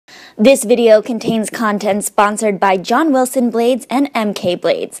This video contains content sponsored by John Wilson Blades and MK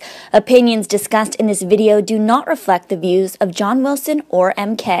Blades. Opinions discussed in this video do not reflect the views of John Wilson or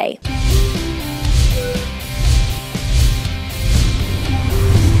MK.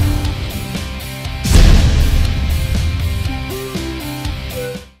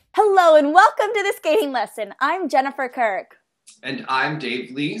 Hello and welcome to the skating lesson. I'm Jennifer Kirk. And I'm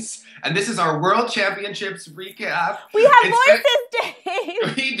Dave Leese, and this is our World Championships recap. We have voices,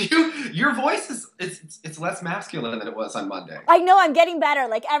 Dave! We do. Your voice is, it's less masculine than it was on Monday. I know, I'm getting better,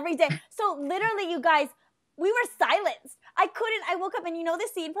 like every day. So literally, you guys, we were silenced. I woke up and you know the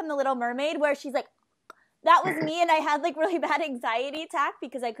scene from The Little Mermaid where she's like, that was me, and I had like really bad anxiety attack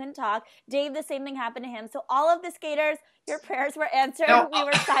because I couldn't talk. Dave, the same thing happened to him. So all of the skaters, your prayers were answered. No, we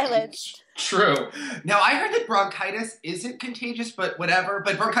were silenced. True. Now, I heard that bronchitis isn't contagious, but whatever.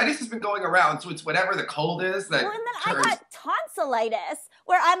 But bronchitis has been going around, so it's whatever the cold is that Well, and then I got tonsillitis,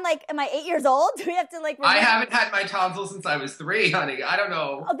 where I'm like, am I 8 years old? Do we have to like remember? I haven't had my tonsils since I was 3, honey. I don't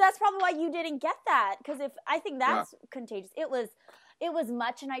know. Oh, that's probably why you didn't get that, because I think that's contagious. It was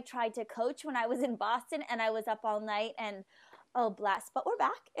much, and I tried to coach when I was in Boston, and I was up all night, and oh, bless. But we're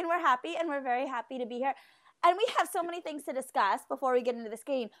back, and we're happy, and we're very happy to be here. And we have so many things to discuss before we get into the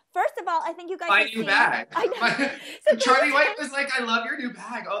skating. First of all, I think you guys my new bag. I know. So Charlie White was like, I love your new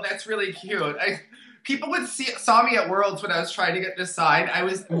bag. Oh, that's really cute. People saw me at Worlds when I was trying to get this signed. I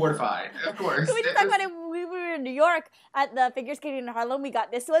was mortified, of course. Can we just talk about it? We were in New York at the figure skating in Harlem. We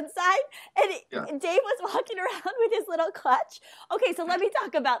got this one signed, and Dave was walking around with his little clutch. Okay, so let me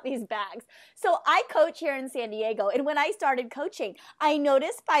talk about these bags. So I coach here in San Diego, and when I started coaching, I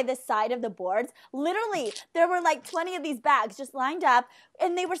noticed by the side of the boards, literally, there were like 20 of these bags just lined up,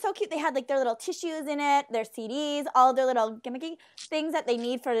 and they were so cute. They had like their little tissues in it, their CDs, all their little gimmicky things that they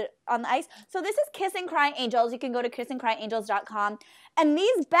need for on the ice. So this is Kiss and Cry Angels. You can go to kissandcryangels.com. And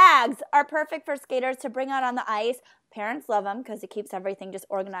these bags are perfect for skaters to bring out on the ice. Parents love them because it keeps everything just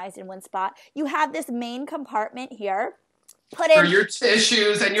organized in one spot. You have this main compartment here. For your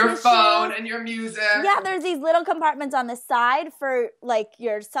tissues and your phone and your music. Yeah, there's these little compartments on the side for like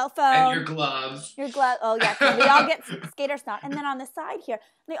your cell phone. And your gloves. Your glove. Oh, yeah. So we all get skater snot. And then on the side here,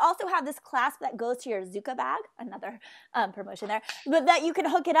 they also have this clasp that goes to your Zuka bag. Another promotion there. But that you can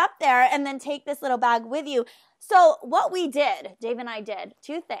hook it up there and then take this little bag with you. So what we did, Dave and I did,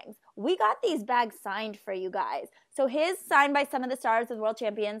 2 things. We got these bags signed for you guys. So his signed by some of the stars of World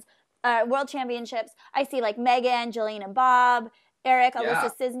Championships. I see like Megan, Jillian and Bob, Eric,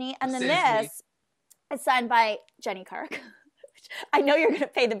 Alyssa Sisney. And then this is signed by Jenny Kirk. I know you're going to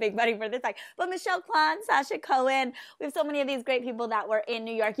pay the big money for this bag. But Michelle Kwan, Sasha Cohen, we have so many of these great people that were in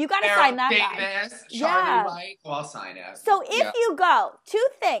New York. You got to sign that bag. Charlie White, I'll sign it. So if you go, 2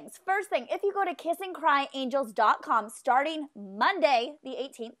 things. First thing, if you go to kissandcryangels.com starting Monday, the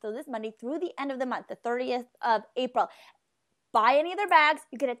 18th, so this Monday through the end of the month, the 30th of April, buy any of their bags,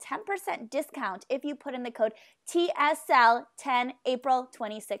 you get a 10% discount if you put in the code TSL10 April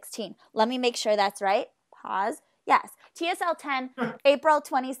 2016. Let me make sure that's right. Pause. Yes, TSL10 April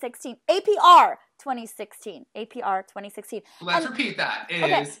 2016. APR 2016. APR 2016. Let's repeat that.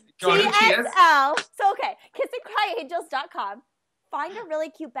 TSL. So, okay, kissandcryangels.com. Find a really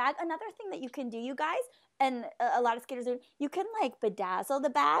cute bag. Another thing that you can do, you guys, and a lot of skaters do, you can like bedazzle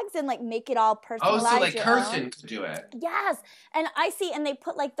the bags and like make it all personalized. Oh, so like Kirsten could do it. Yes. And I see, and they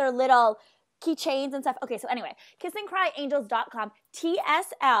put like their little keychains and stuff. Okay, so anyway, kissandcryangels.com,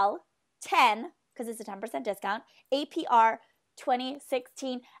 TSL10, because it's a 10% discount, APR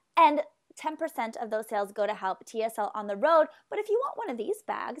 2016, and 10% of those sales go to help TSL on the road. But if you want one of these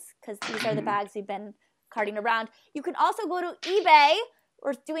bags, because these are the bags we've been carting around, you can also go to eBay.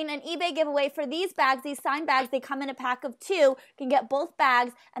 We're doing an eBay giveaway for these bags, these signed bags. They come in a pack of 2. You can get both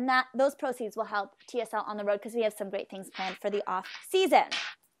bags, and those proceeds will help TSL on the road because we have some great things planned for the off season.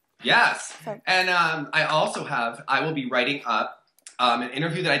 Yes. And I will be writing up an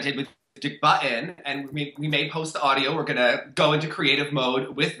interview that I did with Dick Button, and we may post the audio. We're going to go into creative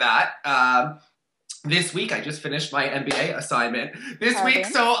mode with that. This week, I just finished my MBA assignment this week,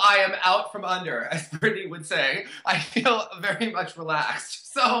 so I am out from under, as Brittany would say. I feel very much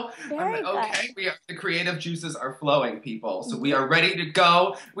relaxed. So I'm like, okay, the creative juices are flowing, people. So we are ready to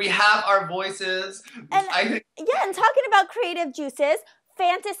go. We have our voices. And talking about creative juices,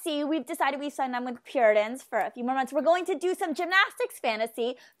 fantasy, we've decided we've signed on with Puritans for a few more months. We're going to do some gymnastics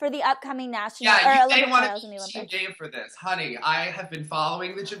fantasy for the upcoming national Olympic trials in the Olympics. Dave for this. Honey, I have been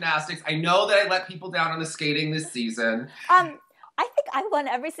following the gymnastics. I know that I let people down on the skating this season. I think I won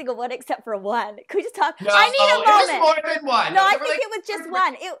every single one except for one. Could we just talk? No, I need a moment. It was more than one. No, I think it was just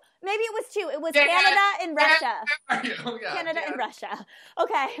one. Maybe it was two. It was Canada and Russia. Yeah, Canada and Russia.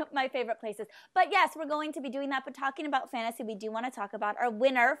 Okay, my favorite places. But yes, we're going to be doing that. But talking about fantasy, we do want to talk about our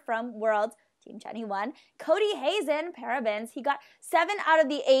winner from Worlds. Team Jenny won. Cody Hazen, Parabens. He got 7 out of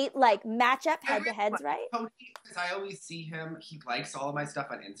the 8 like matchup head-to-heads, right? Cody, because I always see him. He likes all of my stuff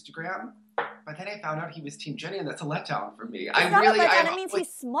on Instagram. But then I found out he was Team Jenny, and that's a letdown for me. It means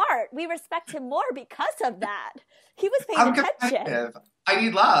he's smart. We respect him more because of that. He was paying attention. I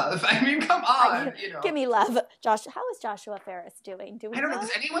need love. I mean, come on. Give me love. Josh, how is Joshua Ferris doing? I don't know. Does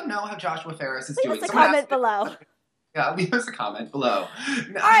anyone know how Joshua Ferris is doing? Leave us a comment below. Yeah, leave us a comment below.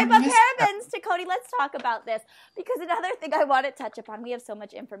 No, all right, but Parabens to Cody, let's talk about this. Because another thing I want to touch upon, we have so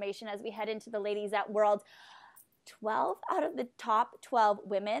much information as we head into the ladies at Worlds. 12 out of the top 12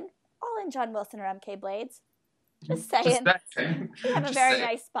 women, all in John Wilson or MK Blades. Just saying. We have a very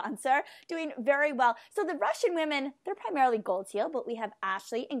nice sponsor, doing very well. So the Russian women, they're primarily gold teal, but we have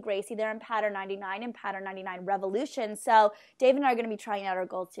Ashley and Gracie. They're in pattern 99 and pattern 99 Revolution. So Dave and I are going to be trying out our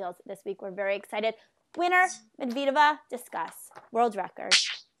gold teals this week. We're very excited. Winner, Medvedeva, discuss. World record.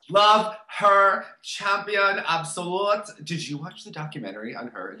 Love her, champion, absolute. Did you watch the documentary on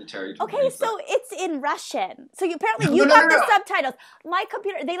her in the Terry? Okay, so it's in Russian. So you got the subtitles. My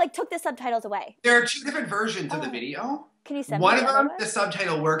computer, they like took the subtitles away. There are 2 different versions of the video. Can you send one me of them? The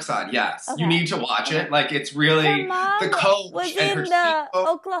subtitle works on. Yes, okay. You need to watch it. Like it's really the coach was and in the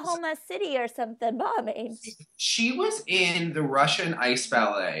Oklahoma City or something bombing. She was in the Russian ice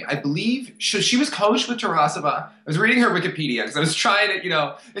ballet, I believe. She was coached with Tarasova. I was reading her Wikipedia because I was trying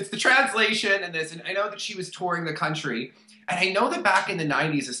to, it's the translation and this, and I know that she was touring the country. And I know that back in the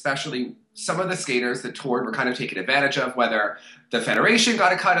 90s, especially, some of the skaters that toured were kind of taken advantage of, whether the Federation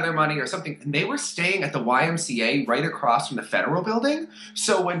got a cut of their money or something. And they were staying at the YMCA right across from the Federal Building.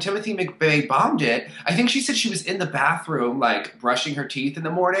 So when Timothy McVeigh bombed it, I think she said she was in the bathroom, like, brushing her teeth in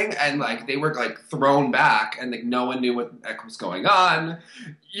the morning. And, like, they were, like, thrown back. And, like, no one knew what was going on.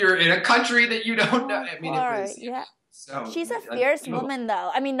 You're in a country that you don't know. I mean, it was... Yeah. So, she's a fierce woman,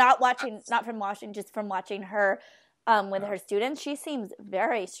 though. I mean, not from watching, just from watching her with her students. She seems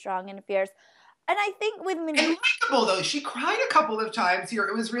very strong and fierce. And I think with and likable, though. She cried a couple of times here.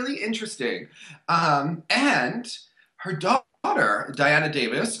 It was really interesting. And her daughter, Diana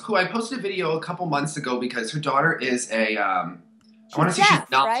Davis, who I posted a video a couple months ago because her daughter is I want to say she's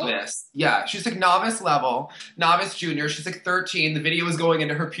novice. Right? Yeah, she's like novice level, novice junior. She's like 13. The video was going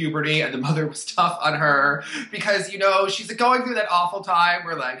into her puberty, and the mother was tough on her because, she's like going through that awful time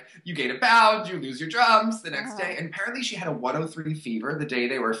where like you gain a pound, you lose your drums the next day. And apparently she had a 103 fever the day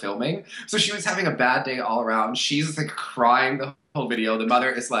they were filming. So she was having a bad day all around. She's like crying the whole video. The mother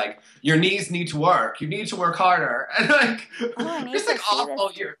is like, your knees need to work. You need to work harder. And like, it's like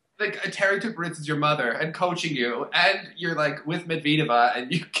awful. Like Terry Tuperitz is your mother and coaching you, and you're like with Medvedeva,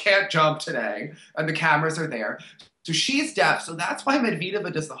 and you can't jump today, and the cameras are there. So she's deaf, so that's why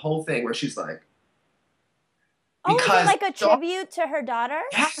Medvedeva does the whole thing where she's like, because is it like a tribute to her daughter?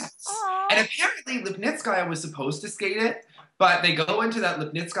 Yes. Aww. And apparently Lipnitskaya was supposed to skate it, but they go into that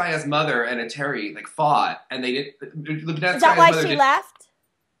Lipnitskaya's mother and a Terry like fought, and they did. Lipnitskaya's is that why she left?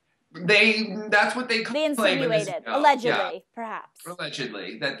 That's what they insinuated, allegedly, perhaps.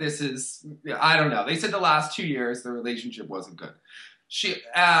 Allegedly, that this is, I don't know. They said the last 2 years the relationship wasn't good.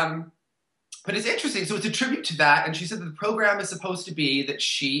 But it's interesting. So it's a tribute to that, and she said that the program is supposed to be that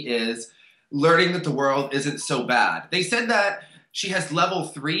she is learning that the world isn't so bad. They said that she has level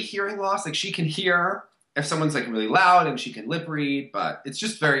 3 hearing loss, like she can hear if someone's like really loud, and she can lip read, but it's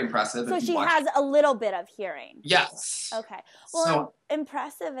just very impressive. So she has a little bit of hearing. Yes. Okay. Well,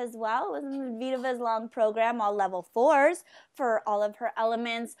 impressive as well. Wasn't Medvedeva's long program all level 4s for all of her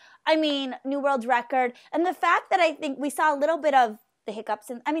elements? I mean, new world record. And the fact that I think we saw a little bit of the hiccups.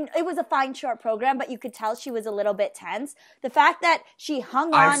 It was a fine short program, but you could tell she was a little bit tense. The fact that she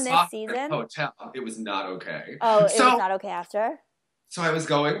hung on this season. Hotel. It was not okay. Oh, it was not okay after? So I was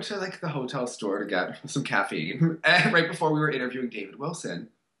going to like the hotel store to get some caffeine, and right before we were interviewing David Wilson,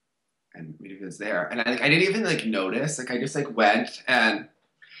 and he was there, and I didn't even like notice. Like I just like went, and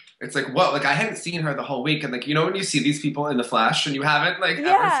it's like whoa, like I hadn't seen her the whole week, and like when you see these people in the flesh and you haven't like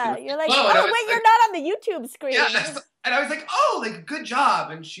ever seen you're like whoa, wait, you're not on the YouTube screen. Yeah, and I was like like good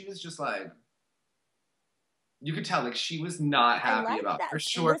job, and she was just like, you could tell like she was not happy about her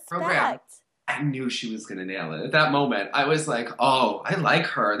short program. I knew she was going to nail it. At that moment, I was like, oh, I like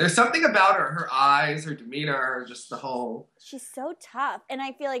her. There's something about her. Her eyes, her demeanor, just the whole... She's so tough. And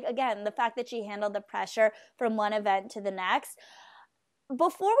I feel like, again, the fact that she handled the pressure from one event to the next.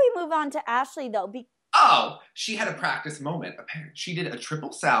 Before we move on to Ashley, though... Oh, she had a practice moment. Apparently, she did a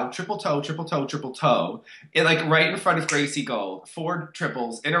triple sow, triple toe, triple toe, triple toe, like right in front of Gracie Gold. 4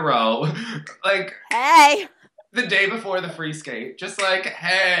 triples in a row, like hey, the day before the free skate. Just like,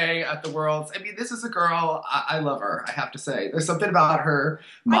 hey, at the Worlds. I mean, this is a girl. I love her. I have to say, there's something about her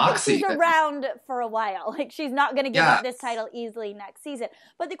moxie. I think she's around for a while. Like, she's not going to give up this title easily next season.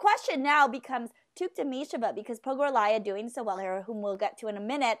 But the question now becomes Tuk Mishaba, because Pogorelaya doing so well here, whom we'll get to in a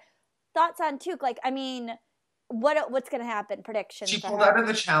minute. Thoughts on Tuk? Like, I mean, what's going to happen? Predictions? She pulled out of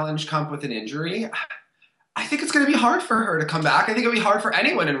the challenge comp with an injury. I think it's going to be hard for her to come back. I think it'll be hard for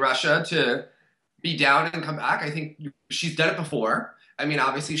anyone in Russia to be down and come back. I think she's done it before. I mean,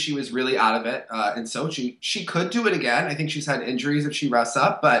 obviously she was really out of it in Sochi. She could do it again. I think she's had injuries if she rests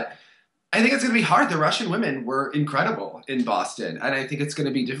up, but I think it's going to be hard. The Russian women were incredible in Boston, and I think it's going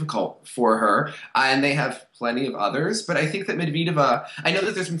to be difficult for her. And they have plenty of others, but I think that Medvedeva, I know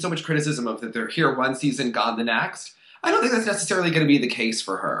that there's been so much criticism of that they're here one season, gone the next. I don't think that's necessarily going to be the case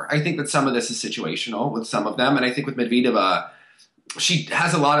for her. I think that some of this is situational with some of them, and I think with Medvedeva, she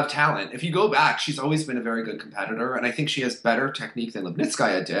has a lot of talent. If you go back, she's always been a very good competitor, and I think she has better technique than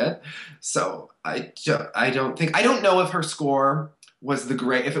Lipnitskaya did. So I don't know if her score was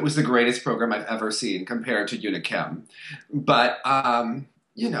if it was the greatest program I've ever seen compared to Yuna Kim. But,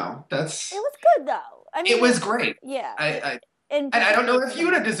 you know, It was good, though. I mean, it was great. Yeah. And I don't know if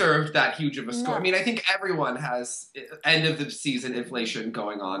Yuna deserved that huge of a score. No. I mean, I think everyone has end of the season inflation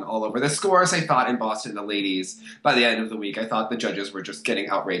going on all over. The scores, I thought, in Boston, the ladies, by the end of the week, I thought the judges were just getting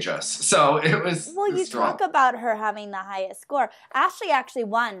outrageous. So it was you strong. Talk about her having the highest score. Ashley actually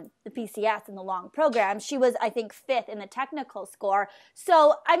won the PCS in the long program. She was, I think, 5th in the technical score.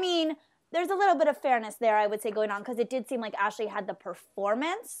 So, I mean, there's a little bit of fairness there, I would say, going on, because it did seem like Ashley had the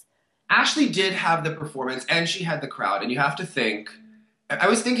performance. Ashley did have the performance, and she had the crowd. And you have to think, I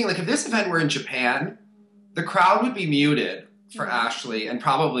was thinking, like, if this event were in Japan, the crowd would be muted for Ashley and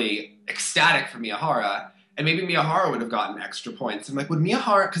probably ecstatic for Miyahara. And maybe Miyahara would have gotten extra points. I'm like, would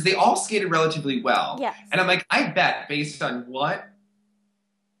Miyahara, because they all skated relatively well. Yes. And I'm like, I bet based on what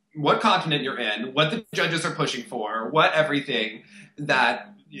continent you're in, what the judges are pushing for, what everything,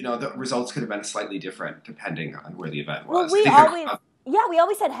 that, you know, the results could have been slightly different depending on where the event was. Well, we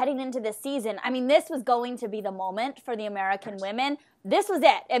always said heading into this season, I mean, this was going to be the moment for the American women. This was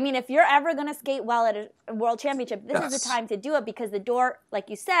it. I mean, if you're ever going to skate well at a world championship, this is the time to do it, because the door, like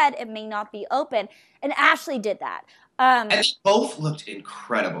you said, it may not be open. And Ashley did that. And they both looked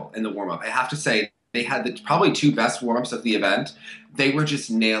incredible in the warm-up. I have to say, they had probably 2 best warm-ups of the event. They were just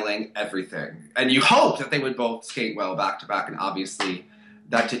nailing everything. And you hope that they would both skate well back-to-back, and obviously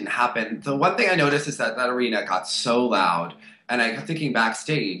that didn't happen. The one thing I noticed is that arena got so loud. And I kept thinking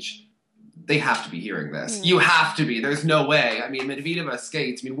backstage, they have to be hearing this. You have to be. There's no way. I mean, Medvedeva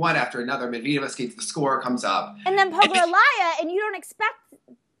skates. I mean, one after another. Medvedeva skates. The score comes up. And then Pogorelaya, and you don't expect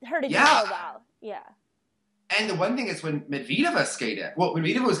her to do so well. Yeah. And the one thing is when Medvedeva skated, when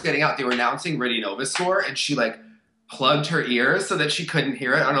Medvedeva was getting out, they were announcing Radionova's score, and she, like, plugged her ears so that she couldn't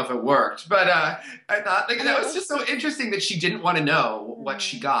hear it. I don't know if it worked. But I thought, like, that was just so interesting that she didn't want to know what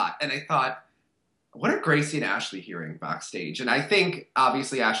she got. And I thought, what are Gracie and Ashley hearing backstage? And I think,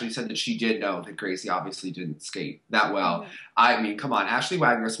 obviously, Ashley said that she did know that Gracie obviously didn't skate that well. I mean, come on. Ashley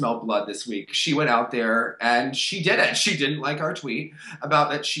Wagner smelled blood this week. She went out there and she did it. She didn't like our tweet about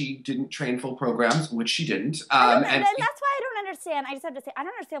that she didn't train full programs, which she didn't. And that's why I don't understand. I just have to say, I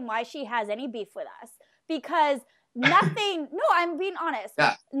don't understand why she has any beef with us. Because nothing, no, I'm being honest.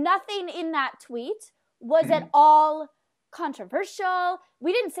 Yeah. Nothing in that tweet was at all controversial.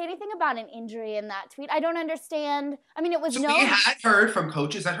 We didn't say anything about an injury in that tweet. I don't understand. I mean, it was We had heard from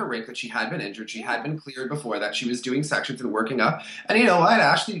coaches at her rink that she had been injured. She had been cleared before that. She was doing sections and working up. And you know what?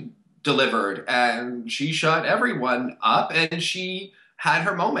 Ashley delivered, and she shut everyone up, and she had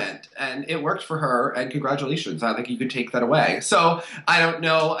her moment, and it worked for her, and congratulations. I don't think you could take that away. So I don't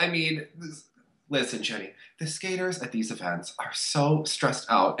know. I mean, listen, Jenny, the skaters at these events are so stressed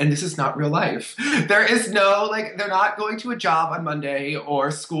out, and this is not real life. There is no, like, they're not going to a job on Monday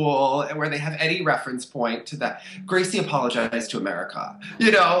or school where they have any reference point to that. Gracie apologized to America,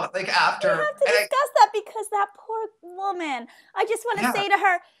 you know, like after. We have to discuss that, because that poor woman, I just want to say to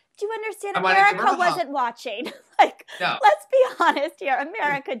her, do you understand America wasn't watching? Like, let's be honest here.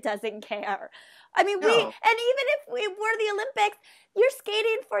 America doesn't care. I mean, and even if we were the Olympics, you're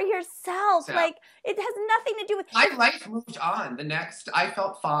skating for yourself. Yeah. Like, it has nothing to do with. My life moved on. I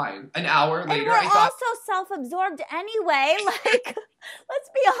felt fine. An hour later, and we're also self-absorbed anyway. Like, let's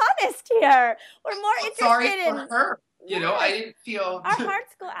be honest here. We're more interested in her. You know, I didn't feel... Our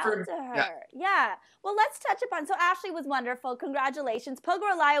hearts go out to her. Yeah. Well, let's touch upon... So Ashley was wonderful. Congratulations.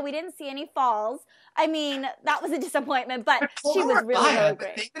 Pogo we didn't see any falls. I mean, that was a disappointment, but she was really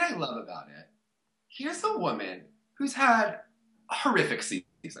great. The thing that I love about it, here's a woman who's had a horrific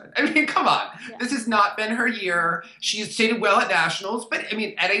season. I mean, come on. Yeah. This has not been her year. She's stated well at nationals, but I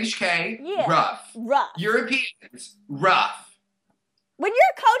mean, NHK, rough. Europeans, rough. When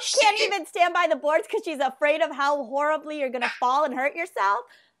your coach can't even stand by the boards because she's afraid of how horribly you're going to fall and hurt yourself.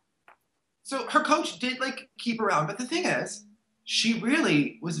 So her coach did, like, keep around. But the thing is, she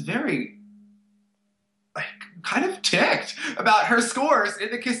really was very, like, kind of ticked about her scores in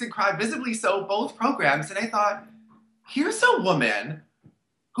the Kiss and Cry, visibly so, both programs. And I thought, here's a woman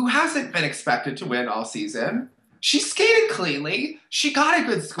who hasn't been expected to win all season. She skated cleanly. She got a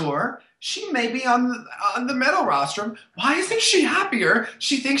good score. She may be on the medal rostrum. Why isn't she happier?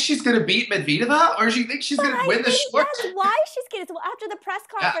 She thinks she's going to beat Medvedeva, or she thinks she's going to win the short. That's why she's skating. So after the press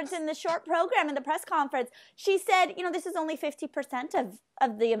conference in the short program in the press conference, she said, you know, this is only 50%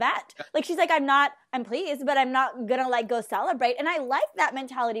 of the event. Like, she's like, I'm pleased, but I'm not going to, like, go celebrate. And I like that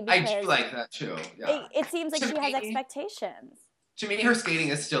mentality because I do like that too. Yeah. It seems like she has expectations. To me, her skating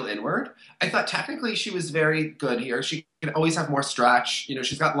is still inward. I thought technically she was very good here. She can always have more stretch. You know,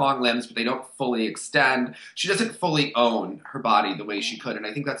 she's got long limbs, but they don't fully extend. She doesn't fully own her body the way she could. And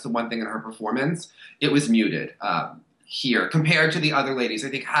I think that's the one thing in her performance. It was muted here compared to the other ladies. I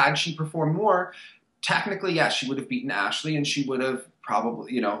think had she performed more, technically, yes, she would have beaten Ashley, and she would have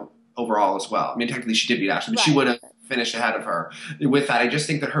probably, you know, overall as well. I mean, technically she did beat Ashley, but she would have finished ahead of her. With that, I just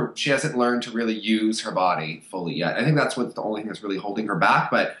think that she hasn't learned to really use her body fully yet. I think that's what's the only thing that's really holding her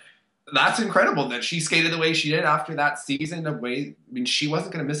back. But that's incredible that she skated the way she did after that season. I mean, she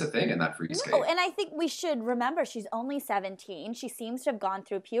wasn't going to miss a thing in that free skate. No, and I think we should remember she's only 17. She seems to have gone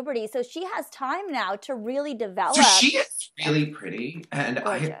through puberty, so she has time now to really develop. So she is really pretty, and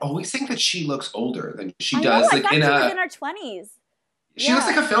gorgeous. I always think that she looks older than she does. I thought she was in her 20s. She looks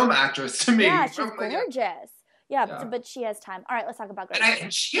like a film actress to me. Yeah, she's gorgeous. Yeah, but she has time. All right, let's talk about Gracie.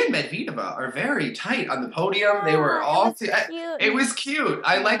 And she and Medvedeva are very tight on the podium. They were all cute. It was cute.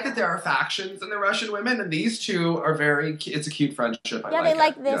 I like that there are factions in the Russian women, and these two are very. It's a cute friendship. Yeah, they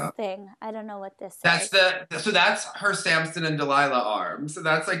like this thing. I don't know what this is. That's her Samson and Delilah arm. So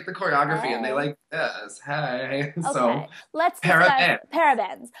that's like the choreography, and they like this. Hey, okay. So let's discuss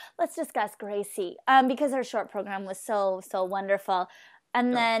parabens. Let's discuss Gracie, because her short program was so wonderful,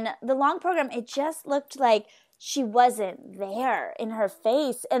 and then the long program, it just looked like she wasn't there in her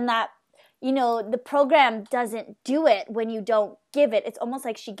face, and that, you know, the program doesn't do it when you don't give it. It's almost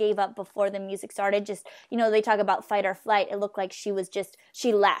like she gave up before the music started. Just, you know, they talk about fight or flight. It looked like she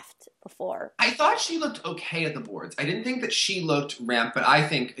left before. I thought she looked okay at the boards. I didn't think that she looked ramped, but I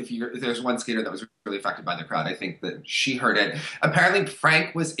think if there's one skater that was really affected by the crowd, I think that she heard it. Apparently,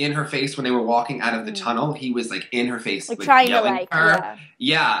 Frank was in her face when they were walking out of the tunnel. He was, like, in her face, like trying to, like, her.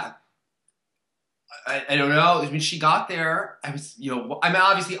 Yeah. I don't know. I mean, she got there. I mean,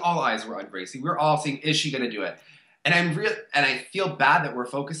 obviously all eyes were on Gracie. We were all saying, is she going to do it? And I feel bad that we're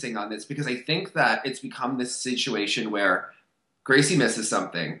focusing on this, because I think that it's become this situation where Gracie misses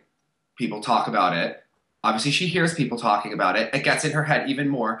something. People talk about it. Obviously, she hears people talking about it. It gets in her head even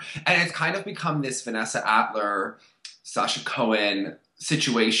more. And it's kind of become this Vanessa Atler, Sasha Cohen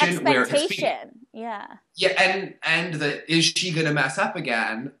situation. Expectation. Yeah. Yeah, and is she going to mess up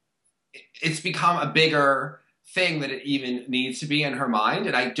again? It's become a bigger thing than it even needs to be in her mind,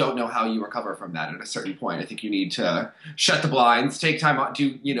 and I don't know how you recover from that at a certain point. I think you need to shut the blinds, take time out,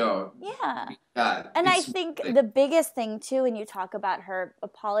 and I think the biggest thing, too, when you talk about her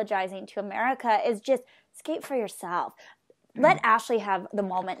apologizing to America, is just skate for yourself. Let Ashley have the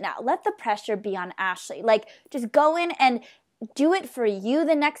moment now. Let the pressure be on Ashley. Like, just go in and do it for you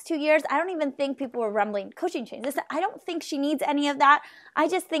the next 2 years. I don't even think people were rumbling coaching change. Listen, I don't think she needs any of that. I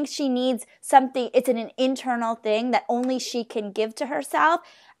just think she needs something. It's an internal thing that only she can give to herself.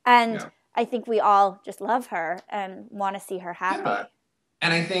 And I think we all just love her and want to see her happy. Yeah.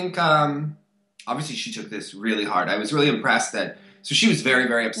 And I think, obviously she took this really hard. I was really impressed so she was very,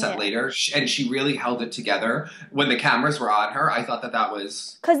 very upset later, and she really held it together when the cameras were on her. I thought that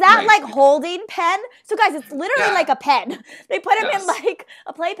was... Because that, like, holding pen... So, guys, it's literally like a pen. They put him in, like,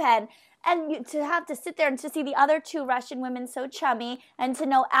 a playpen. And to have to sit there and to see the other two Russian women so chummy, and to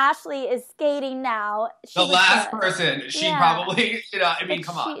know Ashley is skating now. The last person. She probably... I mean,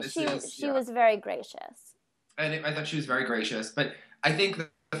 come on. She was very gracious. And I thought she was very gracious. But I think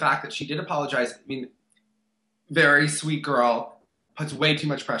the fact that she did apologize, I mean, very sweet girl... puts way too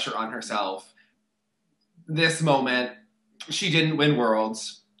much pressure on herself. This moment, she didn't win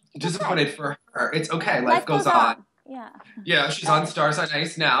Worlds. Disappointed for her. It's okay. Life goes on. Yeah. Yeah, she's on Stars on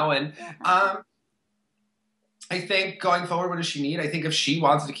Ice now, and I think going forward, what does she need? I think if she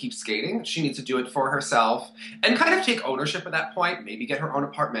wants to keep skating, she needs to do it for herself and kind of take ownership at that point. Maybe get her own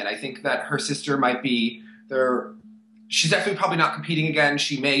apartment. I think that her sister might be there. She's definitely probably not competing again.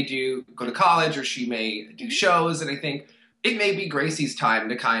 She may go to college, or she may do shows, and I think it may be Gracie's time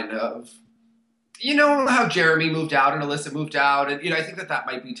to kind of, you know, how Jeremy moved out and Alyssa moved out, and, you know, I think that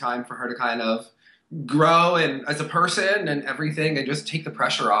might be time for her to kind of grow and as a person and everything, and just take the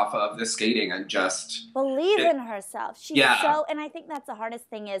pressure off of the skating and just believe in herself. She's so, and I think that's the hardest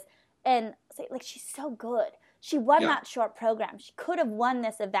thing is, and like, she's so good. She won that short program. She could have won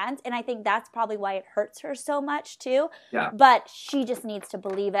this event, and I think that's probably why it hurts her so much too. Yeah. But she just needs to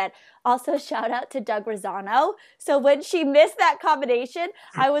believe it. Also, shout out to Doug Rosano. So when she missed that combination,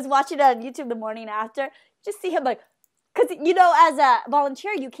 I was watching it on YouTube the morning after. Just see him like, because, you know, as a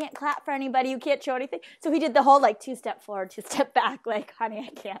volunteer, you can't clap for anybody. You can't show anything. So he did the whole, like, 2-step forward, 2-step back. Like, honey,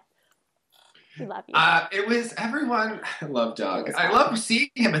 I can't. We love you. It was everyone. I love Doug. I love seeing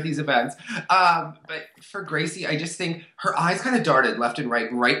him at these events. But for Gracie, I just think her eyes kind of darted left and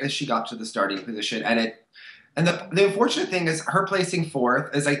right as she got to the starting position. And the unfortunate thing is her placing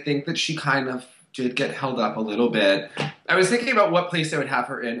fourth is I think that she kind of did get held up a little bit. I was thinking about what place I would have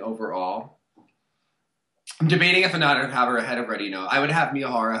her in overall. I'm debating if or not I would have her ahead of Redino. I would have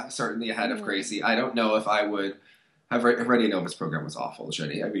Miyahara certainly ahead of Gracie. I don't know if I would have Redinova's program was awful,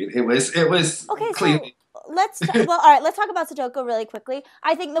 Jenny. I mean, it was okay. clearly. So let's talk about Satoko really quickly.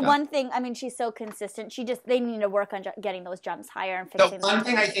 I think the one thing, I mean, she's so consistent. They need to work on getting those jumps higher and fixing. The one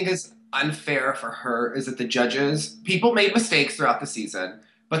thing I think is unfair for her is that the judges, people made mistakes throughout the season,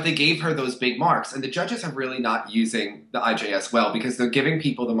 but they gave her those big marks, and the judges are really not using the IJS well because they're giving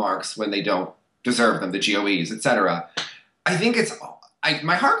people the marks when they don't deserve them, the GOEs, etc. I think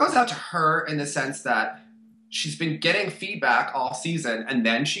my heart goes out to her in the sense that she's been getting feedback all season, and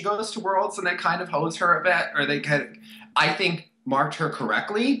then she goes to Worlds and they kind of hose her a bit, or they kind of, I think, marked her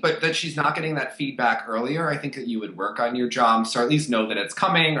correctly, but that she's not getting that feedback earlier. I think that you would work on your jumps, or at least know that it's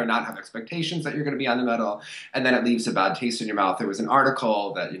coming, or not have expectations that you're going to be on the medal, and then it leaves a bad taste in your mouth. There was an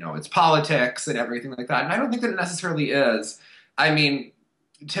article that, you know, it's politics and everything like that, and I don't think that it necessarily is. I mean,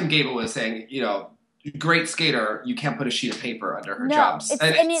 Tim Gable was saying, you know, great skater, you can't put a sheet of paper under her jumps.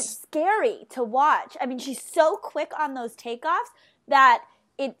 And it's scary to watch. I mean, she's so quick on those takeoffs that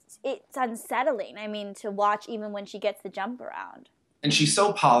it's unsettling. I mean, to watch even when she gets the jump around. And she's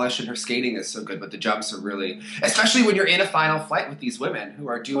so polished and her skating is so good, but the jumps are really, especially when you're in a final flight with these women who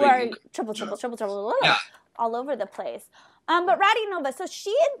are doing triple, all over the place. But Radionova, so she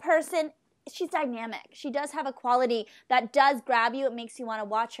in person, she's dynamic. She does have a quality that does grab you. It makes you want to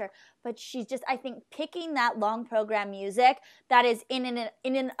watch her. But she's just, I think, picking that long program music that is in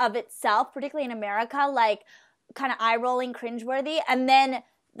and of itself, particularly in America, like kind of eye-rolling, cringeworthy. And then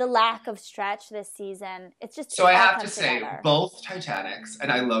the lack of stretch this season. It's just so I have to say, both Titanics,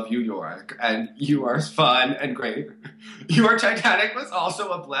 and I love you, Yorick, and you are fun and great. Your Titanic was also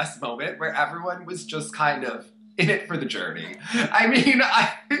a blessed moment where everyone was just kind of in it for the journey. I mean,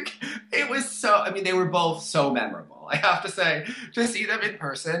 I think it was so, I mean, they were both so memorable. I have to say, to see them in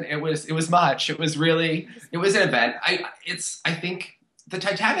person, it was much. It was really, it was an event. I think the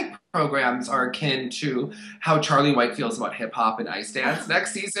Titanic programs are akin to how Charlie White feels about hip hop and ice dance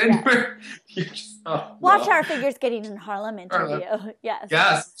next season. Where you just, watch our Figure Skating in Harlem interview.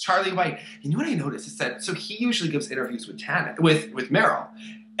 Yes, Charlie White. You know what I noticed is that, so he usually gives interviews with Meryl.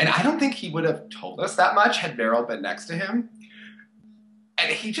 And I don't think he would have told us that much had Meryl been next to him.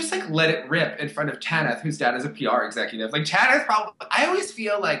 And he just, like, let it rip in front of Tanith, whose dad is a PR executive. Like, Tanith probably, I always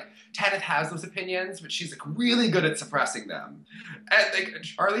feel like Tanith has those opinions, but she's, like, really good at suppressing them. And, like,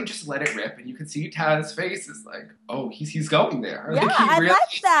 Charlie just let it rip, and you can see Tanith's face is like, oh, he's going there. Yeah, like, I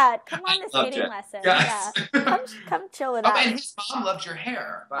like that. Come on, the skating lesson. Yes. Yeah. Come chill with us. And his mom loved your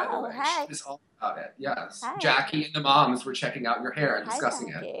hair, by the way. Hey. She was all about it, yes. Hi. Jackie and the moms were checking out your hair and discussing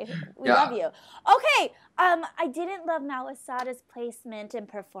it. We Yeah. love you. Okay, I didn't love Mawasada's placement and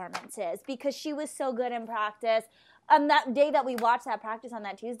performances because she was so good in practice. That day that we watched that practice on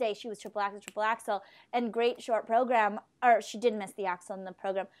that Tuesday, she was triple axel, and great short program. Or she did miss the axel in the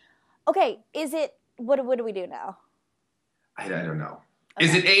program. Okay, what do we do now? I don't know. Okay.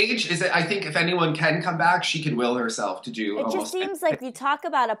 Is it age? Is it? I think if anyone can come back, she can will herself to do. It just seems like you talk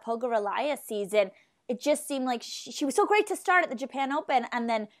about a Pogarelaya season. It just seemed like she was so great to start at the Japan Open and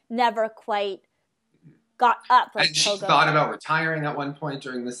then never quite got up. Like and she thought about retiring at one point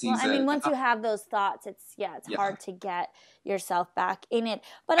during the season. Well, I mean, once you have those thoughts, it's hard to get yourself back in it.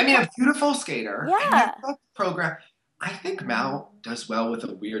 But I mean, a beautiful skater. Yeah. Program. I think Mal does well with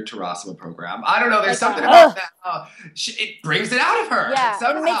a weird Terrasima program. I don't know. There's Like something about that. It brings it out of her. Yeah,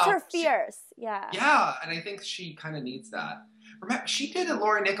 Somehow. it makes her fierce. Yeah, and I think she kind of needs that. Remember, she did a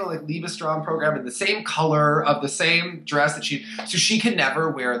Lori Nickel like Leave a Strong program in the same color of the same dress that so she can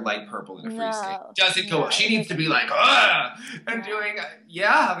never wear light purple in a free skate. Doesn't go. She needs to be like, ugh, and doing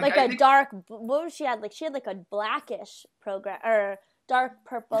like a dark. What was she had? Like she had like a blackish program or dark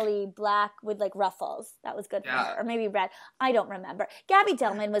purpley black with like ruffles. That was good for her, or maybe red. I don't remember. Gabby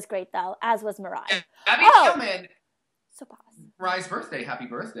Dillman was great though, as was Mariah. Yeah, Gabby Dillman. So pause. Mariah's birthday. Happy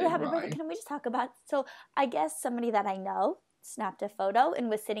birthday! Happy birthday! Can we just talk about? So I guess somebody that I know snapped a photo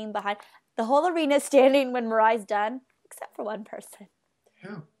and was sitting behind the whole arena standing when Mariah's done, except for one person.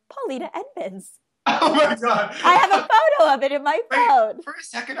 Who? Paulina Edmonds. Oh my God. I have a photo of it in my phone. For a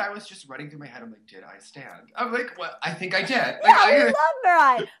second, I was just running through my head. I'm like, did I stand? I'm like, what? I think I did. Like, I love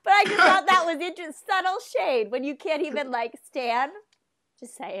Mariah. But I just thought that was interesting. Subtle shade when you can't even like stand.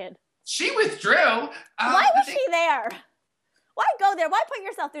 Just saying. She withdrew. Why was she there? Why go there? Why put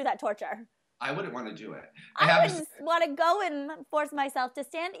yourself through that torture? I wouldn't want to do it. I wouldn't want to go and force myself to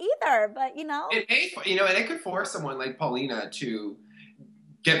stand either, but you know. It may, and it could force someone like Paulina to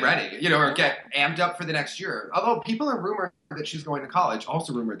get ready, or get amped up for the next year. Although people are rumored that she's going to college,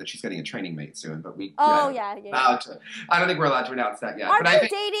 also rumored that she's getting a training mate soon, but we I don't think we're allowed to announce that yet. Are they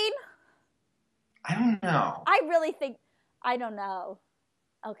dating? I don't know. I don't know.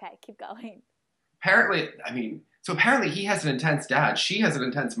 Okay, keep going. Apparently he has an intense dad. She has an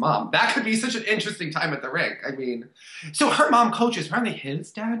intense mom. That could be such an interesting time at the rink. So her mom coaches. Apparently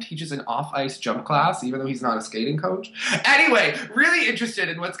his dad teaches an off-ice jump class, even though he's not a skating coach. Anyway, really interested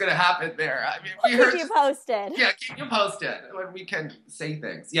in what's going to happen there. We'll keep you posted. Yeah, keep you posted when we can say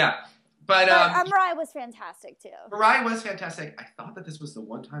things. Yeah. But Mariah was fantastic, too. Mariah was fantastic. I thought that this was the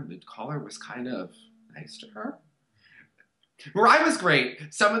one time the caller was kind of nice to her. Mariah was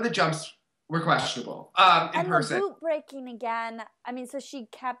great. Some of the jumps were questionable in person. And the boot breaking again. So she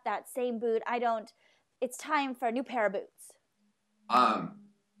kept that same boot. It's time for a new pair of boots.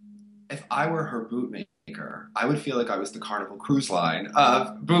 If I were her boot maker, I would feel like I was the Carnival Cruise Line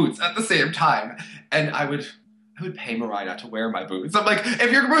of boots at the same time. And I would pay Mariah not to wear my boots. I'm like,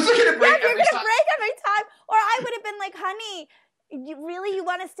 if your boots are going to break every time. Or I would have been like, honey, you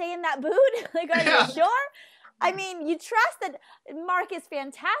want to stay in that boot? Like, are you sure? You trust that Mark is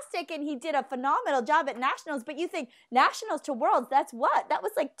fantastic and he did a phenomenal job at Nationals, but you think Nationals to Worlds, that's what? That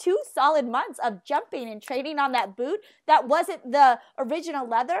was like 2 solid months of jumping and training on that boot. That wasn't the original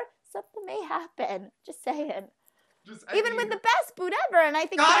leather. Something may happen. Just saying. Even with the best boot ever, and I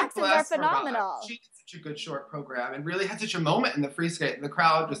think Jacksons are phenomenal. She did such a good short program and really had such a moment in the free skate. And the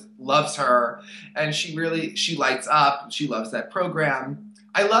crowd just loves her, and she lights up. She loves that program.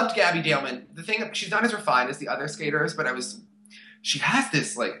 I loved Gabby Dillman. The thing, she's not as refined as the other skaters, but she has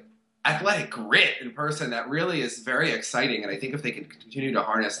this like athletic grit in person that really is very exciting. And I think if they can continue to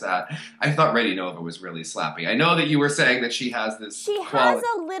harness that, I thought Reddy Nova was really slappy. I know that you were saying that she has this. She has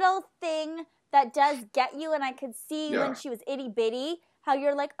a little thing that does get you, and I could see when she was itty bitty how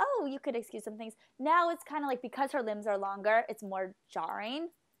you're like, oh, you could excuse some things. Now it's kind of like because her limbs are longer, it's more jarring.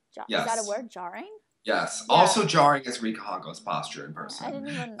 Is that a word, jarring? Yes. Yeah. Also jarring is Rika Hongo's posture in person.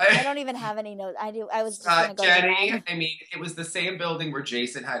 I don't even have any notes. I was just going to go Jenny, it was the same building where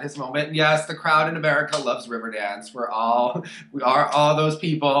Jason had his moment. And yes, the crowd in America loves Riverdance. We are all those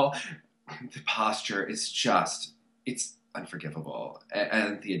people. The posture is it's unforgivable.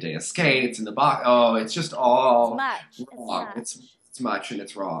 And the Adea skates and the box. Oh, it's just all wrong. It's much and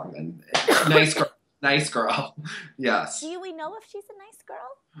it's wrong. And nice girl. Nice girl. Yes. Do we know if she's a nice girl?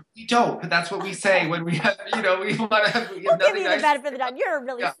 We don't, but that's what we say when we have, we want to have. We'll give you the benefit of the doubt.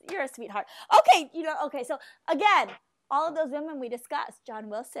 You're a sweetheart. Okay. So again, all of those women we discussed: John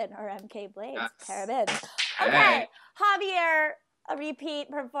Wilson or MK Blades, parabens. Okay, Javier, a repeat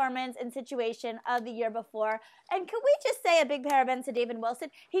performance and situation of the year before, and can we just say a big parabens to David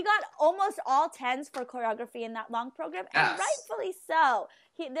Wilson? He got almost all 10s for choreography in that long program, and rightfully so.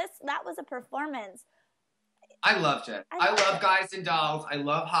 That was a performance. I loved it. I love Guys and Dolls. I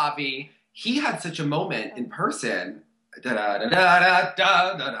love Javi. He had such a moment in person.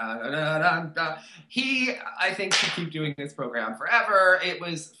 He, I think, should keep doing this program forever. It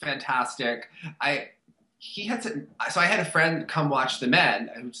was fantastic. I had a friend come watch the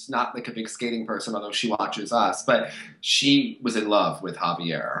men, who's not like a big skating person, although she watches us, but she was in love with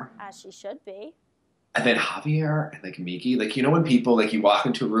Javier. As she should be. And then Javier and like Miki, like, when people, like, you walk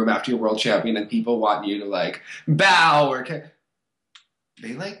into a room after you're world champion and people want you to like bow or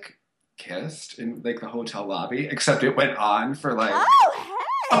they like kissed in like the hotel lobby, except it went on for like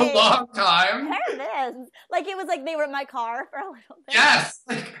a long time. There it is. Like it was like they were in my car for a little bit. Yes.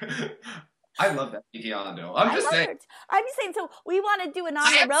 I love that Miki Ando. I'm just saying. So we want to do an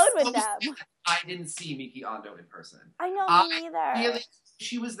on the road with them. I didn't see Miki Ando in person. I know, me neither.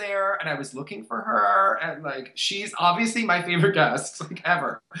 She was there, and I was looking for her, and like she's obviously my favorite guest, like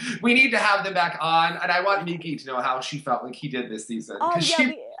ever. We need to have them back on, and I want Miki to know how she felt like he did this season. Oh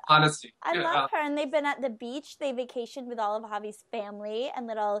yeah, honestly, I love her, and they've been at the beach. They vacationed with all of Javi's family and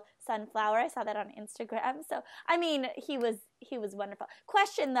little Sunflower. I saw that on Instagram. So I mean, he was wonderful.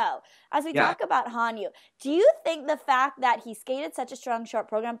 Question though, as we talk about Hanyu, do you think the fact that he skated such a strong short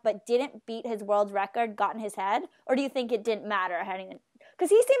program but didn't beat his world record got in his head, or do you think it didn't matter? Because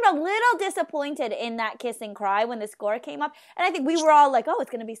he seemed a little disappointed in that kiss and cry when the score came up, and I think we were all like, "Oh,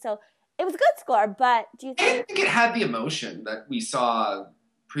 it's going to be so." It was a good score, but do you think? I think it had the emotion that we saw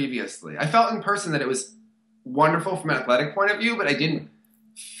previously. I felt in person that it was wonderful from an athletic point of view, but I didn't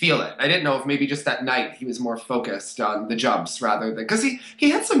feel it. I didn't know if maybe just that night he was more focused on the jumps rather than because he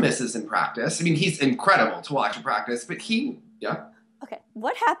had some misses in practice. I mean, he's incredible to watch in practice, but Okay,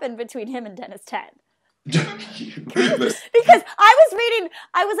 what happened between him and Dennis Ten? Because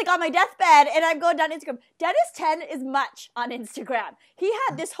I was like on my deathbed and I'm going down Instagram. Dennis 10 is much on Instagram. He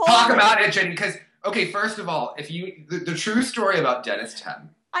had this whole talk about it, Jenny, because okay, first of all, if you the true story about Dennis 10.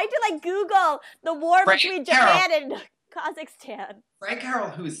 I did like Google the war between Japan and Kazakhstan. Frank Carroll,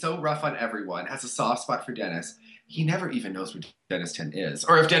 who is so rough on everyone, has a soft spot for Dennis. He never even knows where Dennis 10 is.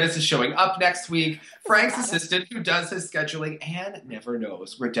 Or if Dennis is showing up next week. Frank's assistant, who does his scheduling, and never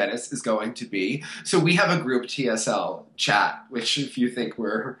knows where Dennis is going to be. So we have a group TSL chat, which if you think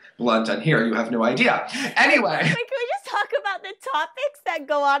we're blunt on here, you have no idea. Anyway. Can we just talk about the topics that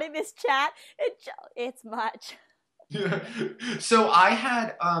go on in this chat? It's much. So I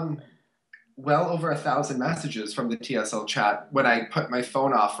had well over 1,000 messages from the TSL chat when I put my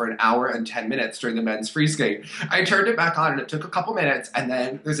phone off for an hour and 10 minutes during the men's free skate. I turned it back on and it took a couple minutes, and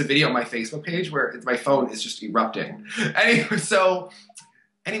then there's a video on my Facebook page where my phone is just erupting.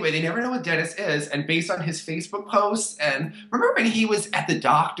 Anyway, they never know what Dennis is, and based on his Facebook posts, and remember when he was at the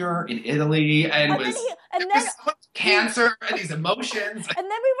doctor in Italy and cancer and these emotions? And then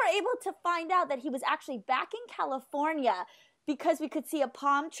we were able to find out that he was actually back in California because we could see a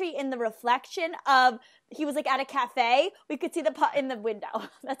palm tree in the reflection of, he was like at a cafe, we could see the in the window.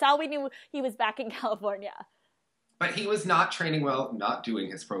 That's how we knew he was back in California. But he was not training well, not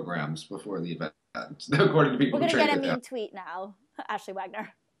doing his programs before the event, according to people who trained with him. We're going to get a mean tweet now, Ashley Wagner.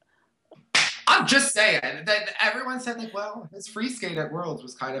 I'm just saying that everyone said, like, well, his free skate at Worlds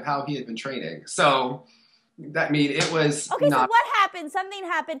was kind of how he had been training. So, it was okay, so what happened? Something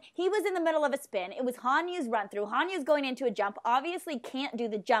happened. He was in the middle of a spin. It was Hanyu's run through. Hanyu's going into a jump. Obviously can't do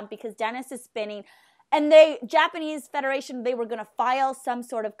the jump because Dennis is spinning. And Japanese Federation, they were going to file some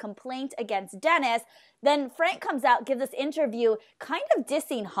sort of complaint against Dennis. Then Frank comes out, gives this interview, kind of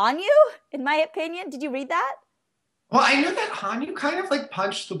dissing Hanyu, in my opinion. Did you read that? Well, I knew that Hanyu kind of like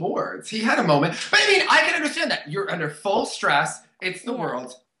punched the boards. He had a moment. But I mean, I can understand that. You're under full stress. It's the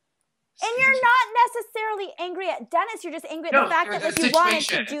world. And you're not necessarily angry at Dennis. You're just angry at the fact that he wanted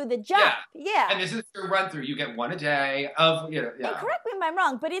to do the jump. Yeah. And this is your run through. You get one a day of, And correct me if I'm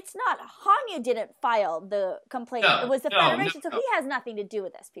wrong, but it's not. Hanyu didn't file the complaint. It was the Federation. So he has nothing to do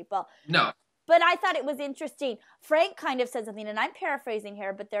with this, people. No. But I thought it was interesting. Frank kind of said something, and I'm paraphrasing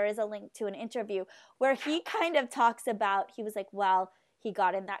here, but there is a link to an interview where he kind of talks about, he was like, well, he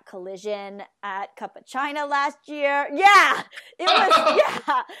got in that collision at Cup of China last year. Yeah, it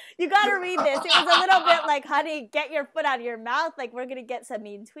was, you got to read this. It was a little bit like, honey, get your foot out of your mouth. Like, we're going to get some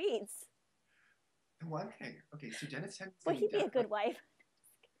mean tweets. One thing. Okay, so Dennis said... Would he be a good wife?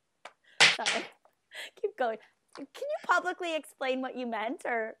 Sorry. Keep going. Can you publicly explain what you meant,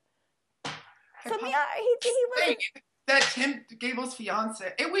 or... So he was that Tim Gable's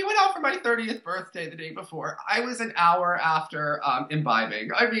fiance, and we went out for my 30th birthday the day before. I was an hour after imbibing.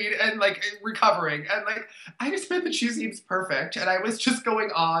 I mean, and like recovering, and like I just meant that she seems perfect, and I was just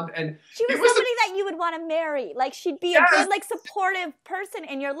going on, and she was somebody that you would want to marry. Like she'd be a good, like supportive person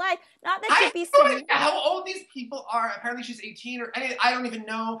in your life. Not that she'd be so. How old these people are? Apparently, she's 18, or I don't even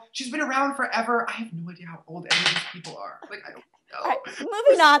know. She's been around forever. I have no idea how old any of these people are. Like I don't. All right,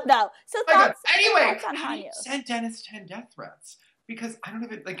 moving on though. So anyway, on how do you send Dennis 10 death threats? Because I don't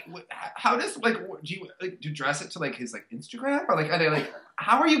even like. How does do you address it to like his like Instagram or like are they like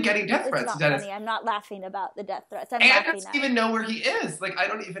how are you getting death threats, Dennis? Funny. I'm not laughing about the death threats. I don't even know where he is. Like I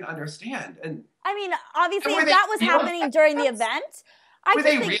don't even understand. And I mean, obviously, if that was happening during the event, were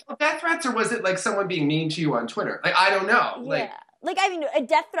they real death threats or was it like someone being mean to you on Twitter? Like I don't know. Yeah. Like Like, I mean, a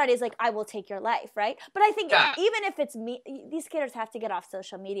death threat is like, I will take your life, right? But I think even if it's me, these skaters have to get off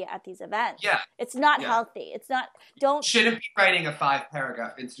social media at these events. Yeah. It's not healthy. It's not, Shouldn't be writing a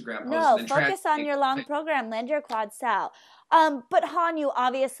 5-paragraph Instagram post. No, focus on your long program. Land your quad sal. But Hanyu,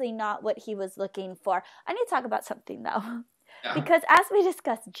 obviously not what he was looking for. I need to talk about something, though. Yeah. Because as we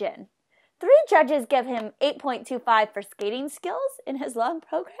discussed Jin, 3 judges give him 8.25 for skating skills in his long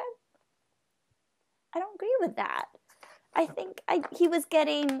program. I don't agree with that. I think he was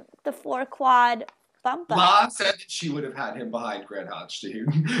getting the 4 quad bump up. La said that she would have had him behind Grant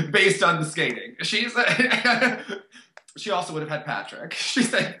Hodgson based on the skating. She also would have had Patrick. She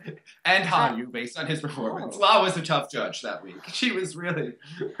said, and Hanyu based on his performance. La was a tough judge that week. She was really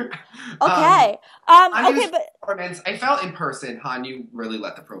okay. Performance. I felt in person, Hanyu really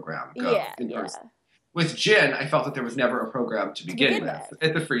let the program go person. With Jin, I felt that there was never a program to begin with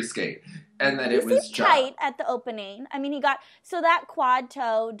at the free skate, and then it was tight at the opening. I mean, that quad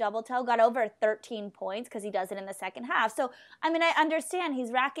toe, double toe got over 13 points because he does it in the second half. So I mean, I understand he's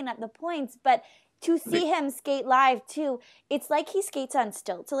racking up the points, but to see him skate live too, it's like he skates on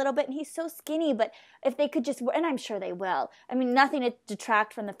stilts a little bit, and he's so skinny. But if they could just, and I'm sure they will. I mean, nothing to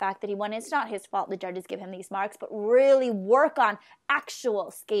detract from the fact that he won. It's not his fault the judges give him these marks, but really work on actual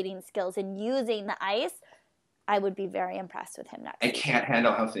skating skills and using the ice. I would be very impressed with him next. I can't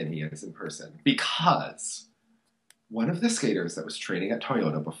handle how thin he is in person, because one of the skaters that was training at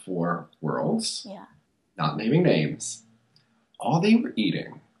Toyota before Worlds, not naming names, all they were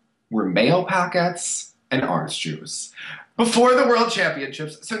eating were mayo packets and orange juice before the World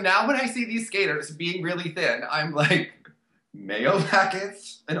Championships. So now when I see these skaters being really thin, I'm like, mayo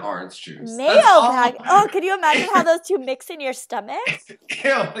packets and orange juice. Mayo packets? Oh, could you imagine how those two mix in your stomach?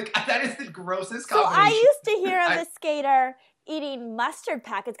 Ew, like, that is the grossest combination. So I used to hear of a skater eating mustard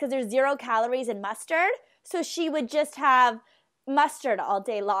packets because there's 0 calories in mustard. So she would just have mustard all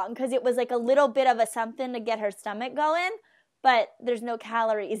day long because it was like a little bit of a something to get her stomach going. But there's no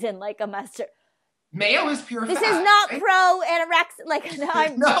calories in like a mustard. Mayo is pure fat. This is not pro anorexic. Like,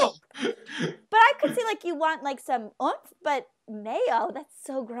 no. But I could see like you want like some oomph, but mayo, that's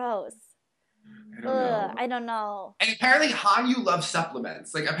so gross. I don't know. And apparently Hanyu loves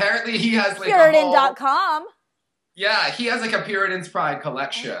supplements. Like, apparently he has like Puritan.com. Yeah, he has like a Puritan's Pride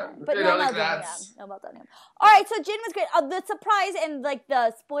collection. But no Meldonium. All right, so Jin was great. The surprise and like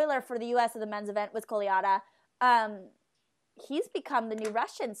the spoiler for the U.S. of the men's event was Kolyada. He's become the new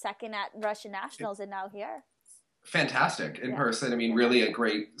Russian, second at Russian Nationals, and now here. Fantastic in person. I mean, really a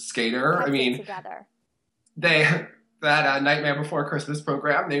great skater. I mean, together. That Nightmare Before Christmas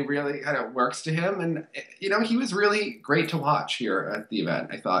program, they really kind of works to him, and he was really great to watch here at the event.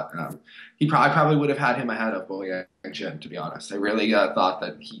 I thought I probably would have had him ahead of Bolia and Jin, to be honest. I really thought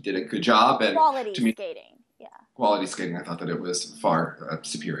that he did a good job, and quality skating. Yeah, quality skating. I thought that it was far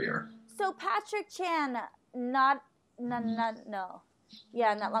superior. So Patrick Chan, No.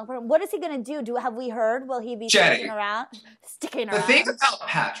 Yeah, not long program. What is he going to do? Have we heard? Will he be sticking around? The thing about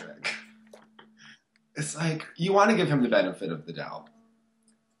Patrick, it's like, you want to give him the benefit of the doubt.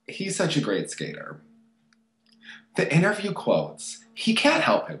 He's such a great skater. The interview quotes, he can't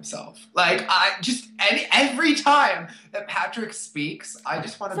help himself. Like, every time that Patrick speaks, I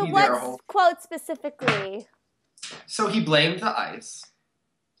just want to be there. So what quote specifically? So he blamed the ice.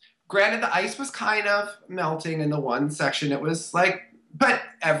 Granted, the ice was kind of melting in the one section. It was like, but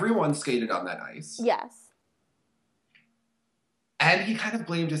everyone skated on that ice. Yes. And he kind of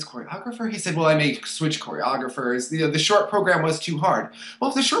blamed his choreographer. He said, well, I may switch choreographers. The short program was too hard. Well,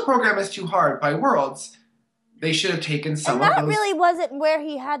 if the short program is too hard by Worlds, they should have taken some of those. And that really wasn't where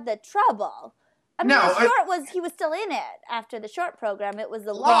he had the trouble. I mean, the short he was still in it after the short program. It was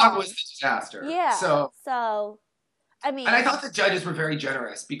the long. Long was the disaster. Yeah. So I mean, and I thought the judges were very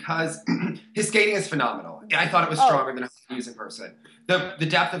generous because his skating is phenomenal. I thought it was stronger than he was in person. The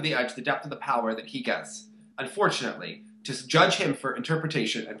depth of the edge, the depth of the power that he gets. Unfortunately, to judge him for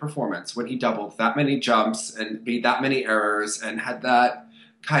interpretation and performance when he doubled that many jumps and made that many errors and had that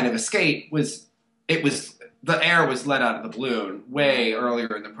kind of a skate the air was let out of the balloon way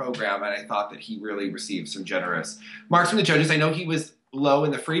earlier in the program, and I thought that he really received some generous marks from the judges. I know he was low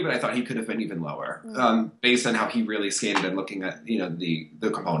in the free, but I thought he could have been even lower based on how he really skated and looking at the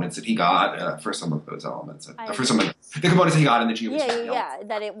components that he got for some of those elements, for some of the components he got in the G. Yeah,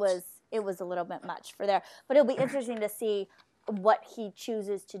 that it was a little bit much for there, but it'll be interesting to see what he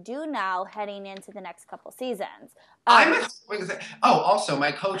chooses to do now heading into the next couple seasons. Also,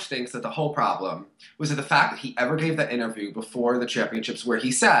 my coach thinks that the whole problem was that the fact that he ever gave that interview before the championships where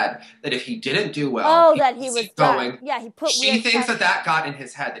he said that if he didn't do well, that he was going. Yeah, he put. She thinks that got in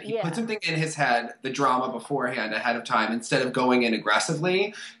his head, that he put something in his head, the drama beforehand, ahead of time, instead of going in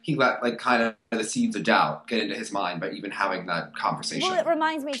aggressively. He let kind of the seeds of doubt get into his mind by even having that conversation. Well, it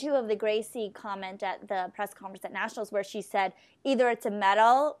reminds me too of the Gracie comment at the press conference at Nationals where she said either it's a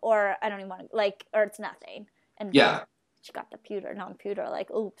medal or I don't even want to or it's nothing. And she got the non-pewter,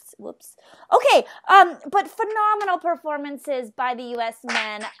 oops, whoops. Okay, but phenomenal performances by the U.S.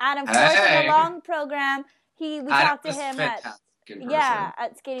 men. Adam fourth in the long program. We talked to him at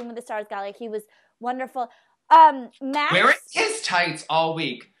Skating with the Stars Gala. He was wonderful. Max wearing his tights all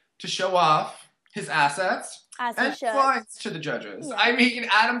week to show off his assets and flies to the judges. Yeah. I mean,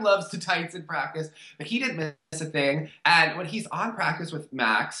 Adam loves the tights in practice, but he didn't miss a thing. And when he's on practice with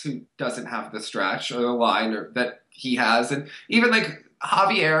Max, who doesn't have the stretch or the line that he has, and even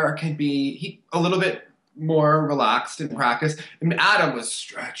Javier can be a little bit more relaxed in practice. And Adam was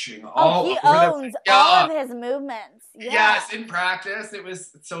stretching all over. He owns all of his movements. Yeah. Yes, in practice. It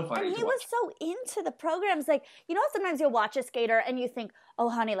was so funny. And he was so into the programs. Sometimes you'll watch a skater and you think, oh,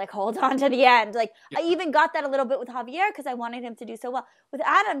 honey, hold on to the end. I even got that a little bit with Javier because I wanted him to do so well. With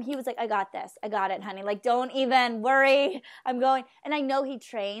Adam, he was like, I got this. I got it, honey. Don't even worry. I'm going. And I know he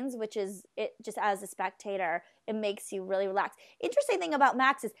trains, which is it just as a spectator, it makes you really relax. Interesting thing about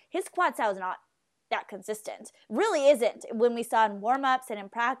Max is his quad style is not that consistent. Really isn't when we saw in warm-ups and in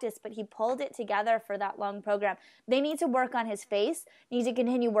practice, but he pulled it together for that long program. They need to work on his face, need to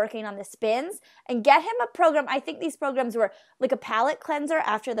continue working on the spins, and get him a program. I think these programs were like a palate cleanser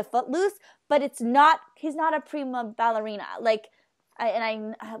after the Footloose, but he's not a prima ballerina.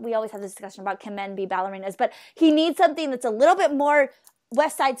 We always have this discussion about can men be ballerinas, but he needs something that's a little bit more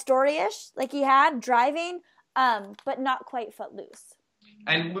West Side Story-ish, like he had, driving, but not quite Footloose.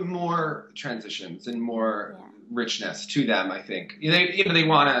 And with more transitions and more richness to them, I think. They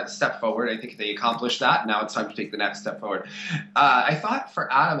want to step forward. I think they accomplished that. Now it's time to take the next step forward. I thought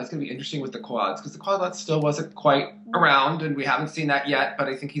for Adam it's going to be interesting with the quads because the quad still wasn't quite around, and we haven't seen that yet, but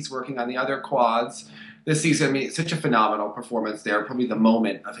I think he's working on the other quads this season. I mean, it's such a phenomenal performance there, probably the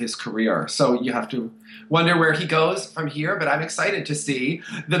moment of his career. So you have to wonder where he goes from here, but I'm excited to see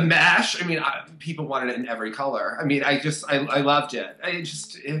the mesh. I mean, people wanted it in every color. I mean, I loved it.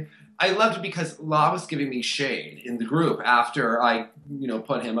 I loved it because La was giving me shade in the group after I,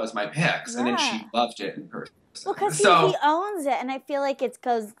 put him as my picks, and then she loved it in person. Well, because he owns it, and I feel like it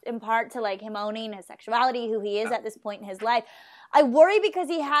goes in part to him owning his sexuality, who he is at this point in his life. I worry because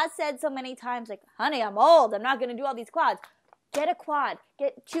he has said so many times, honey, I'm old. I'm not going to do all these quads. Get a quad.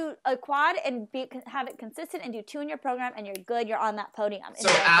 Get a quad and have it consistent and do 2 in your program, and you're good. You're on that podium. So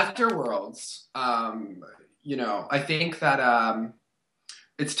after Worlds, I think that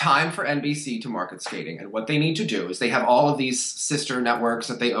it's time for NBC to market skating. And what they need to do is they have all of these sister networks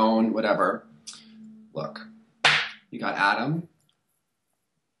that they own, whatever. Look, you got Adam,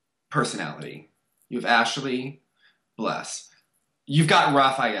 personality. You have Ashley, bless. You've got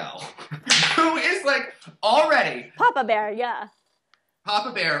Raphael, who is already Papa Bear, yeah.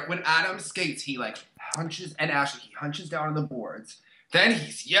 Papa Bear. When Adam skates, he hunches, and Ashley, he hunches down on the boards. Then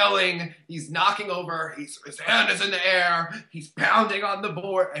he's yelling, he's knocking over, his hand is in the air, he's pounding on the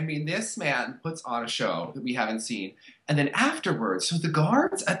board. I mean, this man puts on a show that we haven't seen. And then afterwards, so the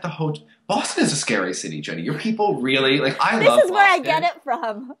guards at the hotel, Boston is a scary city, Jenny. Your people really love Boston. This is where I get it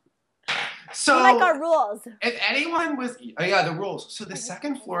from. So, we like our rules. If anyone was, the rules. So the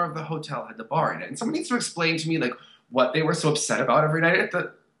second floor of the hotel had the bar in it. And someone needs to explain to me, what they were so upset about every night at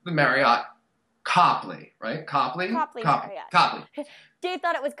the Marriott. Copley, right? Copley? Copley. Dave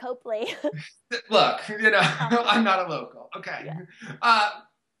thought it was Copley. Look, I'm not a local. Okay. Yeah.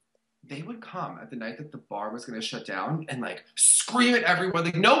 They would come at the night that the bar was going to shut down and, scream at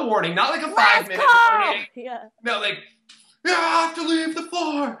everyone. No warning. Not a 5-minute warning. Yeah. No, you have to leave the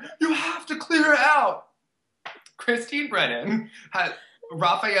floor. You have to clear it out. Christine Brennan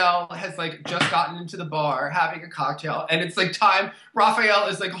Raphael has just gotten into the bar having a cocktail, and it's time. Raphael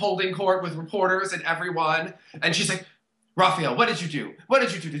is holding court with reporters and everyone, and she's like, Raphael, what did you do? What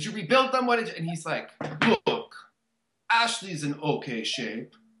did you do? Did you rebuild them? And he's like, look, Ashley's in okay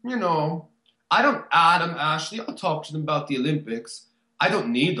shape. I don't add them, Ashley. I'll talk to them about the Olympics. I don't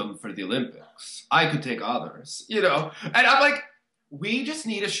need them for the Olympics. I could take others, And I'm we just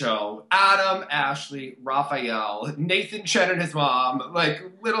need a show. Adam, Ashley, Raphael, Nathan Chen and his mom,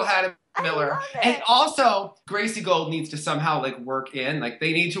 little Hannah Miller. And also, Gracie Gold needs to somehow work in,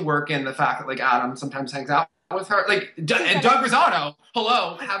 they need to work in the fact that Adam sometimes hangs out was her. Like, and Doug Rosado,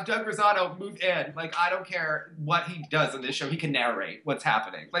 hello, have Doug Rosado move in. Like, I don't care what he does in this show. He can narrate what's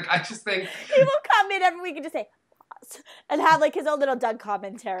happening. Like, I just think he will come in every week and just say, and have like his own little Doug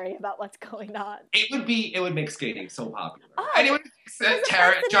commentary about what's going on. It would make skating so popular. Oh, and it would the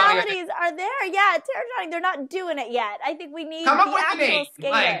personalities are there. Yeah, Tara, Johnny, they're not doing it yet. I think we need the actual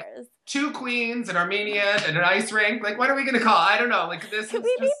skaters. Like, 2 queens, an Armenian, and an ice rink. Like, what are we going to call? I don't know. Like, this. Could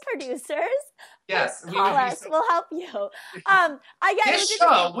we be producers? Yes, call us. We'll help you. This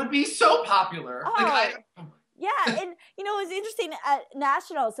show would be so popular. Oh. Like, yeah, and you know, it was interesting at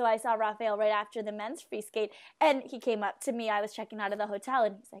National. So I saw Raphael right after the men's free skate, and he came up to me. I was checking out of the hotel,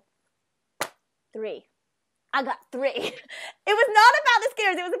 and he's like, 3. I got 3. It was not about the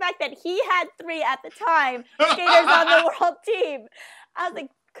skaters. It was the fact that he had 3 at the time, skaters on the world team. I was like,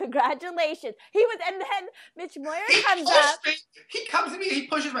 congratulations. He was, and then Mitch Moyer comes up. He comes to me, he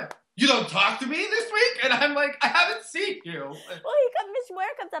pushes me. You don't talk to me this week? And I'm like, I haven't seen you. Well, Mitch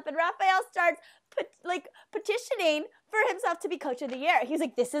Moyer comes up, and Raphael starts petitioning for himself to be coach of the year. He's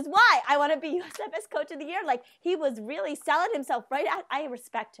like, this is why I want to be USFS coach of the year. Like, he was really selling himself right out. I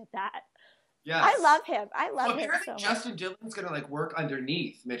respected that. Yes. I love him. I love him so much. Justin Dillon's going to like work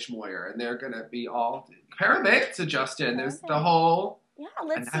underneath Mitch Moyer, and they're going to be all paramedics to Justin. There's the whole... Yeah,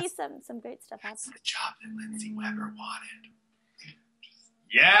 let's see some great stuff happen. That's the job that Lindsay Weber wanted.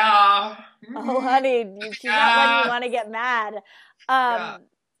 Yeah. Oh, honey, she's not when you want to get mad.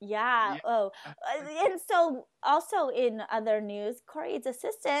 Yeah. Oh, and so also in other news, Corey's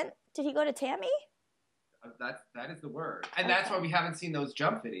assistant, did he go to Tammy? That is the word, and that's why we haven't seen those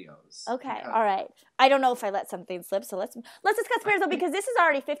jump videos. Okay, all right. I don't know if I let something slip, so let's discuss pairs though, because this is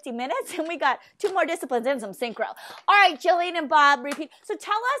already 50 minutes, and we got 2 more disciplines and some synchro. All right, Jillian and Bob repeat. So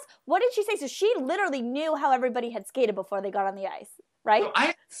tell us, what did she say? So she literally knew how everybody had skated before they got on the ice, right? So I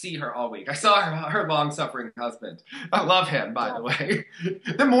didn't see her all week. I saw her long-suffering husband. I love him, by the way.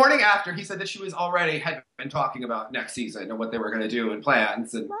 The morning after, he said that she had been talking about next season and what they were going to do and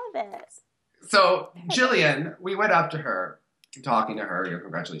plans. And love it. So Jillian, we went up to her, talking to her,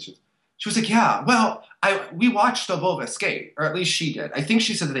 congratulations. She was like, yeah, well, we watched Stolbova skate, or at least she did. I think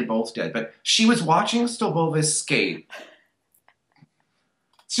she said that they both did, but she was watching Stolbova skate.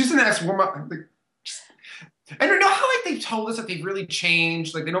 She's the next warm-up. And you know how like they told us that they've really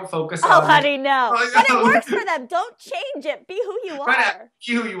changed, like they don't focus on... Oh, honey, no. But it works for them. Don't change it. Be who you are. Right,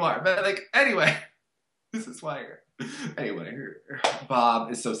 be who you are. But like, anyway, this is why... Anyway,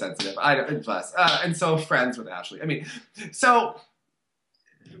 Bob is so sensitive. And so friends with Ashley. I mean, so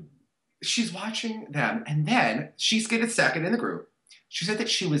she's watching them, and then she skated second in the group. She said that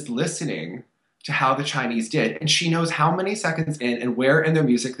she was listening to how the Chinese did, and she knows how many seconds in and where in their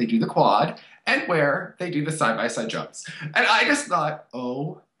music they do the quad and where they do the side-by-side jumps. And I just thought,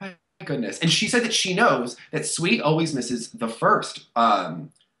 oh my goodness. And she said that she knows that Sweet always misses the first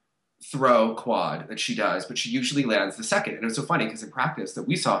throw quad that she does, but she usually lands the second. And it was so funny because in practice that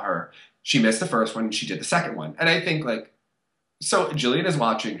we saw her, she missed the first one and she did the second one. And I think like, so Jillian is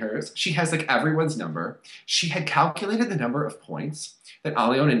watching hers. She has like everyone's number. She had calculated the number of points that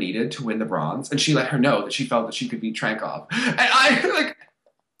Aliona needed to win the bronze, and she let her know that she felt that she could beat Trankov. And I like...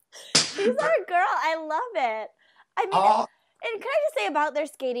 She's our girl. I love it. I mean... And can I just say about their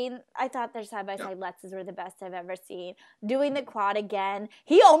skating, I thought their side-by-side Lexes were the best I've ever seen. Doing the quad again.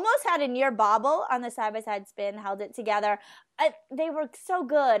 He almost had a near bobble on the side-by-side spin, held it together. They were so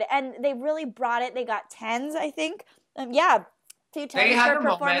good, and they really brought it. They got 10s, I think. 2 10s for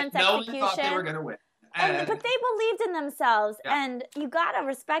performance execution. No one thought they were going to win. But they believed in themselves, and you got to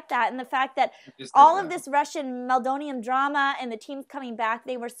respect that. And the fact that all of this Russian Meldonium drama and the teams coming back,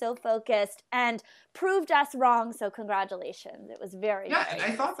 they were so focused and proved us wrong. So congratulations. It was very, and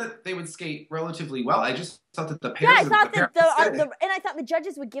I thought that they would skate relatively well. I just thought that the pairs... Yeah, I thought and I thought the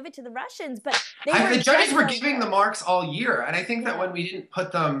judges would give it to the Russians, but the judges were giving the marks all year. And I think that when we didn't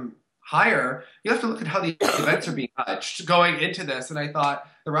put them higher, you have to look at how the events are being judged going into this. And I thought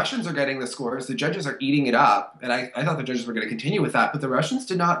the Russians are getting the scores. The judges are eating it up. And I thought the judges were going to continue with that. But the Russians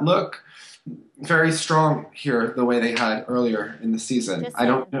did not look very strong here the way they had earlier in the season. I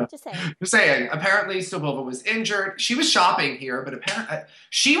don't know. Just saying. Apparently, Stolbova was injured. She was shopping here, but apparently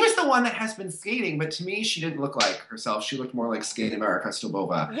she was the one that has been skating. But to me, she didn't look like herself. She looked more like Skate America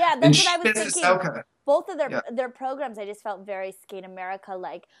Stolbova. Yeah, that's what I was thinking. Both of their programs, I just felt very Skate America,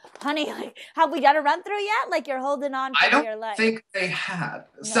 like, honey, like, have we done a run through yet? Like, you're holding on for your life. I don't think they had.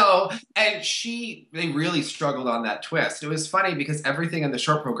 No. So, and they really struggled on that twist. It was funny because everything in the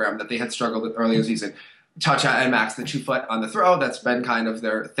short program that they had struggled with earlier season, Cha-Cha and Max, the 2 foot on the throw. That's been kind of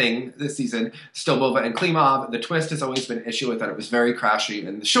their thing this season. Stolbova and Klimov. The twist has always been an issue. I thought it was very crashy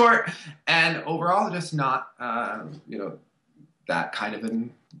in the short. And overall, just not, that kind of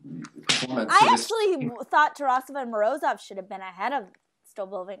an performance. I actually thought Tarasova and Morozov should have been ahead of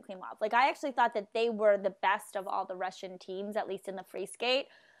Stolbova and Klimov. Like, I actually thought that they were the best of all the Russian teams, at least in the free skate.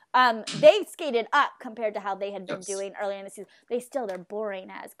 They skated up compared to how they had been doing earlier in the season. They're boring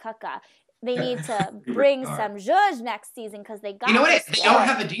as caca. They need to bring some zhuzh next season because they got. You know what? They don't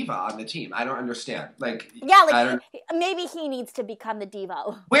have a diva on the team. I don't understand. Maybe he needs to become the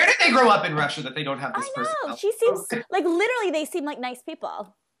diva. Where did they grow up in Russia that they don't have this person? I know. She seems like literally they seem like nice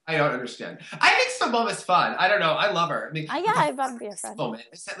people. I don't understand. I think Stolbova's fun. I don't know. I love her. I mean, I want to be a friend. Moment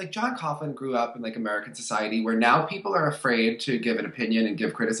is that like John Coughlin grew up in like American society where now people are afraid to give an opinion and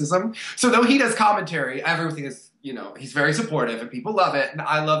give criticism. So though he does commentary, everything is, he's very supportive and people love it. And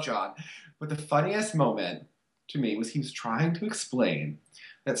I love John. But the funniest moment to me was he was trying to explain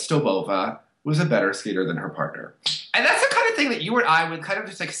that Stolbova was a better skater than her partner. And that's the kind of thing that you and I would kind of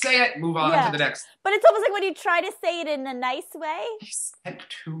just like say it, move on to the next. But it's almost like when you try to say it in a nice way. He spent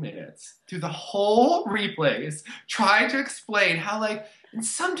 2 minutes through the whole replays trying to explain how like, and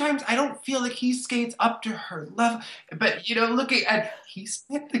sometimes I don't feel like he skates up to her level. But, looking at, he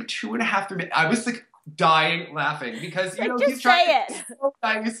spent like 2.5 minutes. I was like, dying laughing because he's trying to be so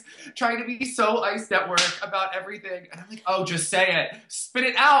nice, trying to be so Ice Network about everything, and I'm like, oh, just say it, spit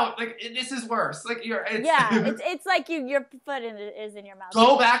it out. Like this is worse. Like it's like your foot is in your mouth.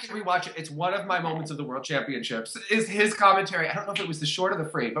 Go back and rewatch it. It's one of my moments of the World Championships. Is his commentary? I don't know if it was the short or the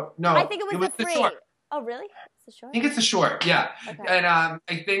free, but no, I think it was the free. Short. Oh, really? It's the short? I think it's the short. Yeah, okay. And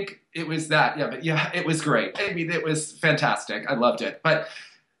I think it was that. Yeah, but yeah, it was great. I mean, it was fantastic. I loved it, but.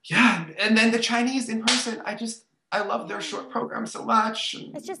 Yeah, and then the Chinese in person, I love their short program so much.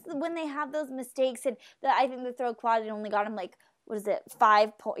 It's just when they have those mistakes, and I think the throw quad only got him like, what is it,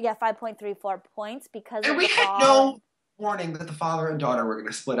 5.34 points because. And we had no warning that the father and daughter were going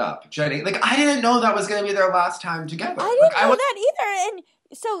to split up, Jenny. Like I didn't know that was going to be their last time together. I didn't know that either, and.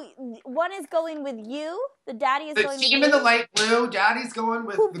 So one is going with you. The daddy is going with you. The team in the light blue. Daddy's going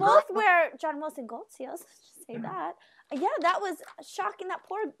with who the both girl. wear John Wilson gold seals. Let's just say that. Yeah, that was shocking. That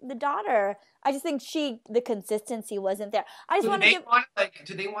the daughter. I just think the consistency wasn't there. I just want to give.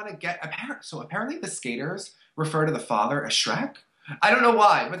 Do they want to get apparently the skaters refer to the father as Shrek. I don't know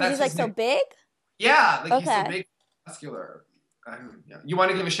why, but that's he's like so big. Yeah, like he's so big, muscular. You want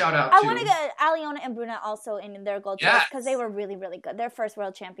to give a shout out? I want to get Aliona and Bruna also in their gold seals because they were really, really good. Their first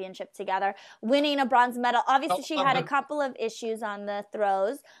world championship together, winning a bronze medal. Obviously, she had a couple of issues on the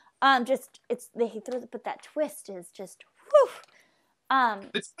throws. He throws it, but that twist is just whew.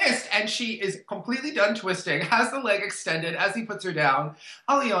 The twist, and she is completely done twisting, has the leg extended as he puts her down.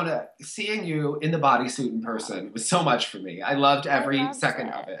 Aliona, seeing you in the bodysuit in person was so much for me. I loved every second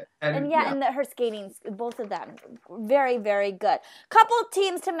of it. And her skating, both of them, very, very good. Couple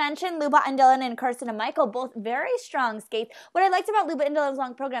teams to mention, Luba and Dylan and Kirsten and Michael, both very strong skates. What I liked about Luba and Dylan's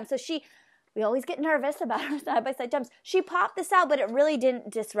long program, we always get nervous about her side-by-side jumps. She popped this out, but it really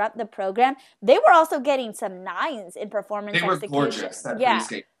didn't disrupt the program. They were also getting some 9s in performance execution. They were gorgeous.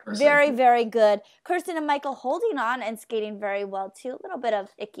 Very, very good. Kirsten and Michael holding on and skating very well, too. A little bit of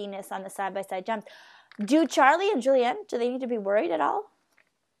ickiness on the side-by-side jumps. Do Charlie and Julianne, do they need to be worried at all?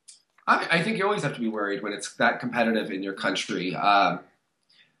 I think you always have to be worried when it's that competitive in your country.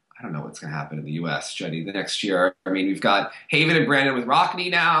 I don't know what's going to happen in the U.S., Jenny, the next year. I mean, we've got Haven and Brandon with Rockney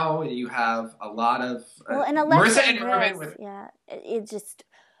now. You have a lot of and Marissa and Irvin with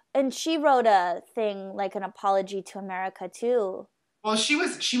and she wrote a thing like an apology to America too. Well, she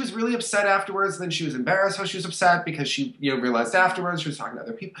was really upset afterwards. Then she was embarrassed how she was upset because she realized afterwards she was talking to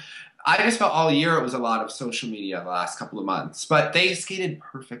other people. I just felt all year it was a lot of social media the last couple of months, but they skated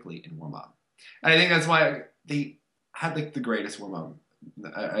perfectly in warm up, and I think that's why they had like the greatest warm up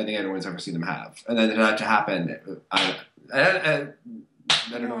I think anyone's ever seen them have. And then that to happen, I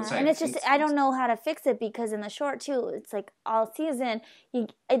don't know what to say. And it's just, I don't know how to fix it because in the short, too, it's like all season.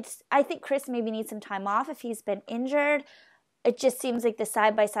 I think Chris maybe needs some time off if he's been injured. It just seems like the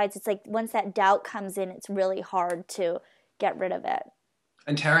side-by-sides, it's like once that doubt comes in, it's really hard to get rid of it.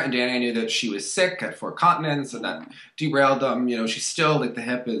 And Tara and Danny, I knew that she was sick at 4 continents, and that derailed them. She's still, like, the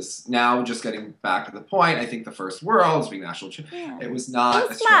hip is now just getting back to the point. I think the first Worlds, being national champion, it was not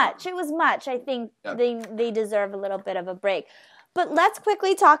It was much. I think they deserve a little bit of a break. But let's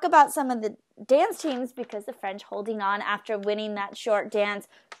quickly talk about some of the dance teams because the French holding on after winning that short dance.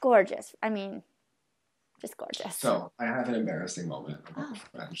 Gorgeous. I mean, just gorgeous. So I have an embarrassing moment about the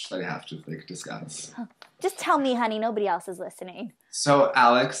French that I have to discuss. Just tell me, honey. Nobody else is listening. So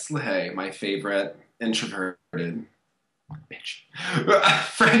Alex Lehay, my favorite introverted bitch,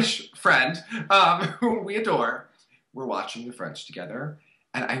 French friend whom we adore. We're watching the French together.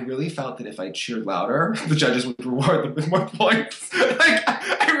 And I really felt that if I cheered louder, the judges would reward them with more points. Like,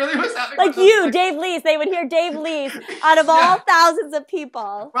 I really was having... Like you, Dave Lees. They would hear Dave Lees out of all thousands of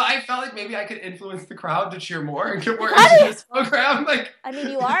people. Well, I felt like maybe I could influence the crowd to chear more and get more into this program. Like, I mean,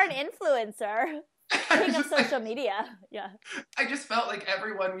 you are an influencer. King of social media. Yeah. I just felt like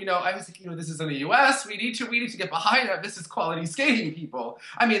everyone, I was like, this is in the US. We need to get behind that. This is quality skating, people.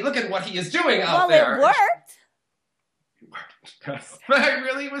 I mean, look at what he is doing out there. Well, it worked. Yes. But I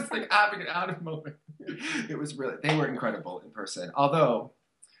really was like having an out of moment. It was really, they were incredible in person. Although,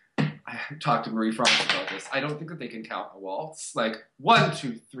 I talked to Marie France about this. I don't think that they can count a waltz. Like 1,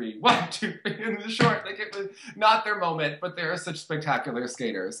 2, 3, 1, 2, 3 in the short. Like it was not their moment, but they are such spectacular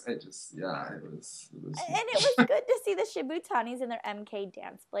skaters. It just, it was. And it was good to see the Shibutanis in their MK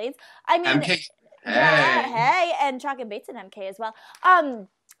dance blades. I mean, MK, hey, and Chalk and Bates in MK as well.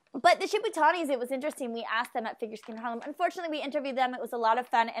 But the Shibutanis, it was interesting. We asked them at Figure Skating Harlem. Unfortunately, we interviewed them. It was a lot of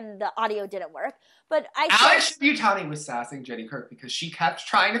fun, and the audio didn't work. But Alex Shibutani was sassing Jenny Kirk because she kept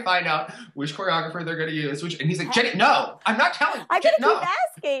trying to find out which choreographer they're going to use. And he's like, Jenny, no, I'm not telling you. I'm going to keep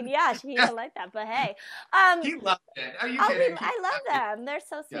asking. Yeah, she didn't like that, but hey. He loved it. Are you kidding? I love them. They're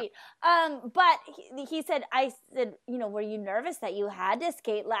so sweet. Yeah. But he said, I said, were you nervous that you had to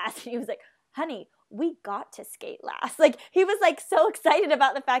skate last? And he was like, honey, we got to skate last. Like, he was like so excited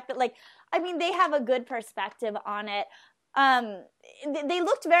about the fact that, like, I mean, they have a good perspective on it. They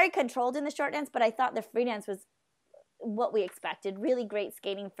looked very controlled in the short dance, but I thought the free dance was what we expected. Really great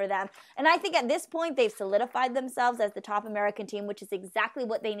skating for them. And I think at this point, they've solidified themselves as the top American team, which is exactly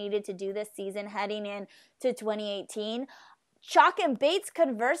what they needed to do this season heading into 2018. Chalk and Bates,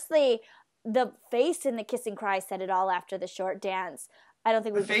 conversely, the face in the kiss and cry said it all after the short dance. I don't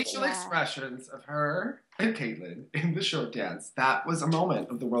think the facial expressions of her and Caitlin in the short dance. That was a moment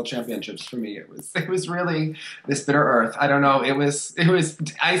of the World Championships for me. It was really this bitter earth. I don't know. It was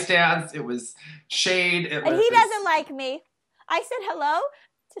ice dance. It was shade. And he doesn't like me. I said hello.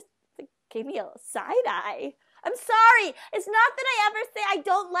 Just gave me a side eye. I'm sorry. It's not that I ever say I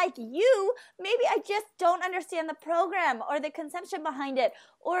don't like you. Maybe I just don't understand the program or the conception behind it,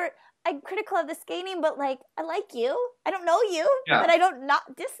 or I'm critical of the skating, but like, I like you. I don't know you, but I don't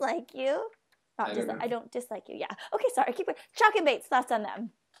not dislike you. I don't dislike you. Yeah. Okay, sorry. Keep going. Chalk and Bates, thoughts on them?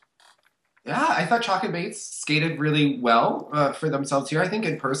 Yeah, I thought Chalk and Bates skated really well for themselves here. I think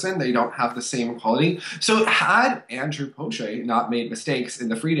in person they don't have the same quality. So had Andrew Poche not made mistakes in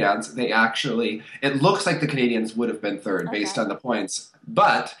the free dance, it looks like the Canadians would have been third based on the points.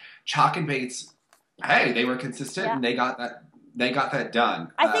 But Chalk and Bates, hey, they were consistent and they got that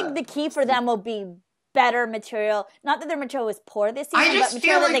done. I think the key for them will be better material. Not that their material was poor this season, but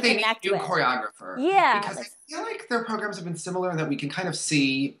material that they connect with. I just feel like they need a choreographer. Yeah. Because I feel like their programs have been similar in that we can kind of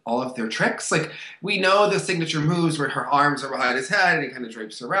see all of their tricks. Like, we know the signature moves where her arms are behind his head and he kind of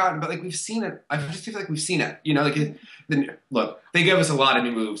drapes around, but like we've seen it. I just feel like we've seen it. Look, they give us a lot of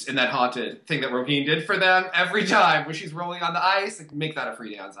new moves in that haunted thing that Ropeen did for them every time when she's rolling on the ice. Like, make that a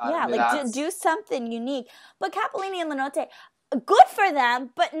free dance. Do something unique. But Cappellini and Lenotte, good for them,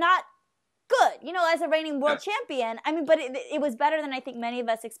 but not good, as a reigning world champion. I mean, but it was better than I think many of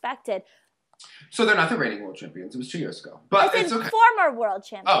us expected. So they're not the reigning world champions. It was 2 years ago. But it's okay. Former world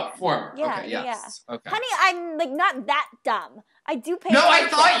champion. Oh, former. Yeah, okay, yes. Yeah. Okay. Honey, I'm like not that dumb. I do pay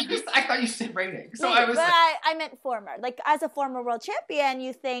attention. I thought you said reigning. So I meant former. Like, as a former world champion,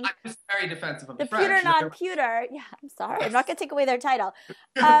 you think I'm just very defensive of the French. pewter non-pewter. Yeah, I'm sorry. I'm not gonna take away their title.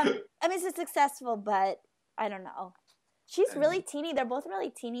 I mean, it's successful, but I don't know. She's really teeny. They're both really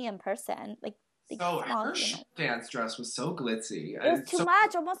teeny in person. Like so her dance dress was so glitzy. It was too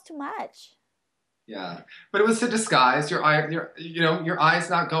much, almost too much. Yeah, but it was to disguise your eye's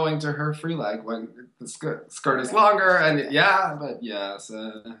not going to her free leg when the skirt is longer, and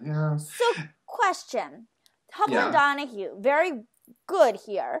So, question: Hubble and Donahue, very good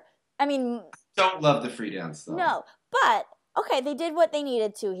here. I mean, don't love the free dance though. No, but. Okay, they did what they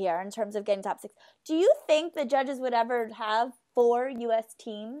needed to here in terms of getting top 6. Do you think the judges would ever have 3 U.S.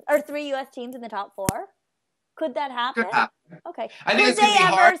 teams in the top 4? Could that happen? Could happen. Okay. I think it's going to be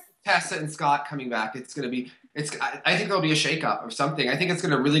hard. Tessa and Scott coming back. I think there'll be a shakeup or something. I think it's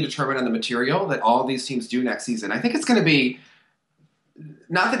going to really determine on the material that all these teams do next season. I think it's going to be,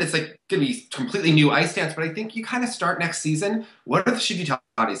 not that it's like going to be completely new ice dance, but I think you kind of start next season. What are the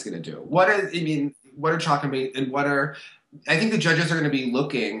Shibutanis going to do? What are Chalk and Bates, and I think the judges are going to be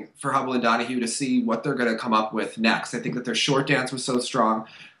looking for Hubble and Donahue to see what they're going to come up with next. I think that their short dance was so strong.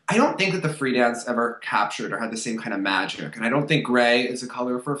 I don't think that the free dance ever captured or had the same kind of magic. And I don't think gray is a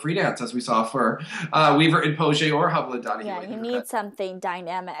color for free dance as we saw for Weaver and Poge or Hubble and Donahue. Yeah, you need something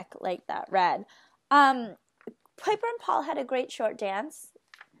dynamic like that red. Piper and Paul had a great short dance.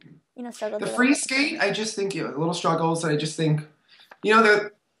 Struggled. The free skate, I just think little struggles. I just think,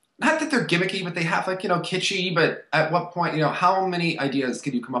 they're not that they're gimmicky, but they have kitschy. But at what point, how many ideas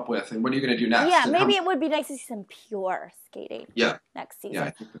can you come up with, and what are you going to do next? Yeah, maybe it would be nice to see some pure skating. Yeah. Next season. Yeah,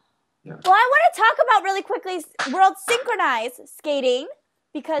 I think yeah. Well, I want to talk about really quickly World Synchronized Skating,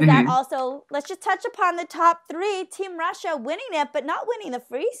 because that also, let's just touch upon the top three. Team Russia winning it, but not winning the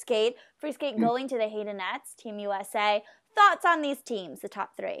free skate. Free skate going to the Haydenettes, Team USA. Thoughts on these teams, the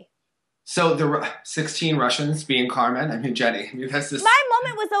top three? So the 16 Russians being Carmen, Jenny. That's just... My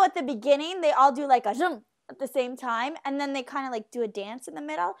moment was, though, at the beginning, they all do like a jump at the same time, and then they kind of like do a dance in the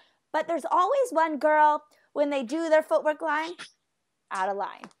middle. But there's always one girl, when they do their footwork line, out of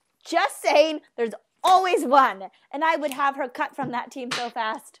line. Just saying, there's always one. And I would have her cut from that team so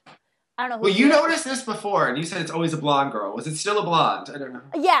fast. I don't know who. Well, you noticed this before, and you said it's always a blonde girl. Was it still a blonde? I don't know.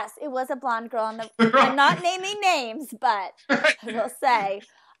 Yes, it was a blonde girl. I'm not naming names, but I will say.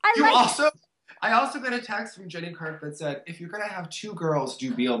 I also got a text from Jenny Kirk that said, if you're going to have two girls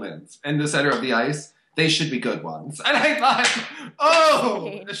do Beelmans in the center of the ice, they should be good ones. And I thought,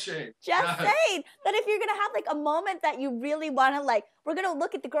 the shame. Just saying that if you're going to have like a moment that you really want to we're going to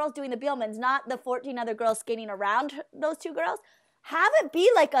look at the girls doing the Beelmans, not the 14 other girls skating around those two girls. Have it be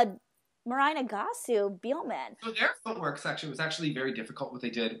like a Marina Gasu Beelman. So their footwork section was actually very difficult what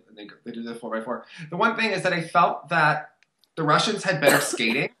they did. They did the 4x4. The one thing is that I felt that the Russians had better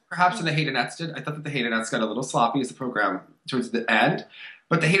skating, perhaps, than the Haydenettes did. I thought that the Haydenettes got a little sloppy as the program towards the end.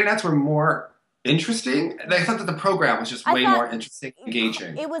 But the Haydenettes were more interesting. And I thought that the program was just way more interesting,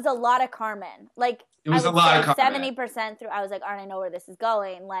 engaging. It was a lot of Carmen. It was a lot of Carmen. 70% through, I was like, I know where this is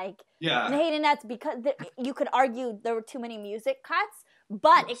going. Yeah. The Haydenettes, because you could argue there were too many music cuts,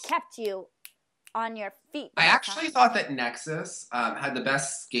 but it kept you on your feet. I actually thought that Nexus had the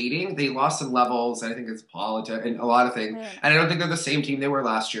best skating. They lost some levels, and I think it's politics and a lot of things. And I don't think they're the same team they were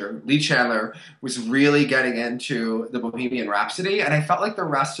last year. Lee Chandler was really getting into the Bohemian Rhapsody, and I felt like the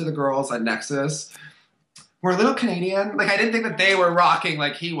rest of the girls at Nexus were a little Canadian. I didn't think that they were rocking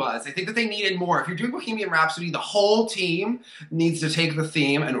like he was. I think that they needed more. If you're doing Bohemian Rhapsody, the whole team needs to take the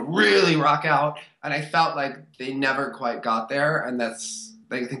theme and really rock out. And I felt like they never quite got there, and I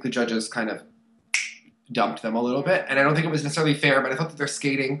think the judges kind of dumped them a little bit, and I don't think it was necessarily fair, but I thought that their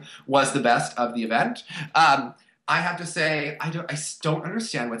skating was the best of the event. I have to say, I don't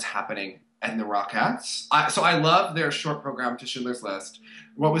understand what's happening in the Rockettes. So I love their short program to Schindler's List.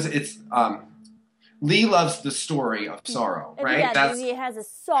 What was it? It's Lee loves the story of sorrow, right? Yeah, Lee has a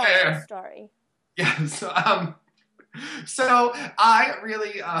sorrow story. Yes. So I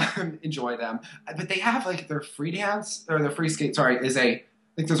really enjoy them, but they have their free dance or their free skate. Sorry, is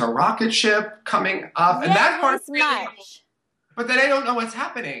there's a rocket ship coming up, and that part's really cool. But then I don't know what's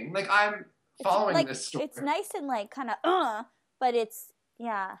happening. I'm following this story. It's nice and kind of but it's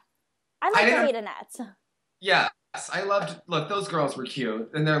I like the Haydenettes. Yes, I loved. Look, those girls were cute,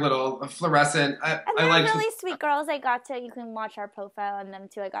 and they're little fluorescent. And they're really sweet girls. You can watch our profile on them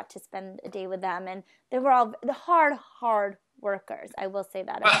too. I got to spend a day with them, and they were all the hard workers. I will say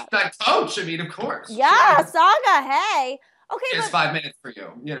that. That coach, of course. Yeah, Saga. Hey. Okay, it's 5 minutes for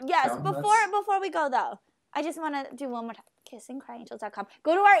you. Yes, before we go, though, I just want to do one more time. KissingCryAngels.com.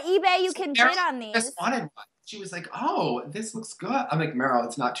 Go to our eBay. You can bid on these. Just wanted one. She was like, "Oh, this looks good." I'm like, "Meryl,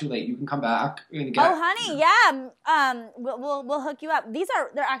 it's not too late. You can come back and get." Oh, honey, yeah. We'll hook you up.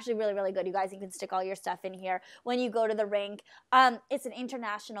 They're actually really, really good. You guys, you can stick all your stuff in here when you go to the rink. It's an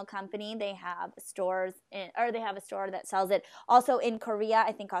international company. They have stores they have a store that sells it. Also in Korea,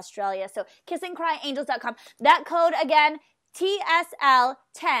 I think Australia. So KissingCryAngels.com. That code again,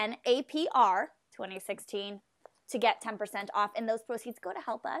 TSL10 APR 2016. To get 10% off, and those proceeds go to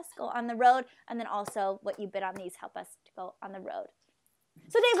help us go on the road, and then also what you bid on these help us to go on the road.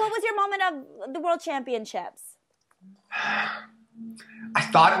 So Dave, what was your moment of the World Championships? I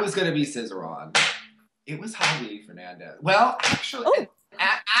thought it was going to be Cizeron. It was Javi Fernandez. Well, actually,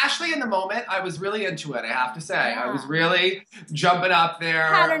 Ashley in the moment, I was really into it, I have to say. Yeah. I was really jumping up there.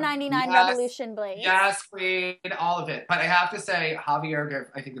 Had her 99 Revolution blade. Yes, queen, all of it. But I have to say, Javier,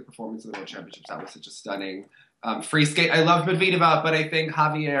 I think the performance of the World Championships, that was such a stunning free skate. I love Medvedeva, but I think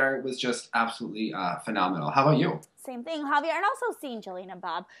Javier was just absolutely phenomenal. How about you? Same thing, Javier. And also seeing Jillian and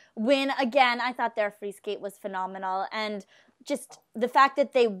Bob win again, I thought their free skate was phenomenal. And just the fact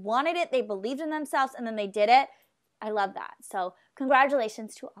that they wanted it, they believed in themselves, and then they did it. I love that. So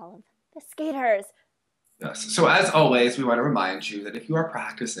congratulations to all of the skaters. Yes. So as always, we want to remind you that if you are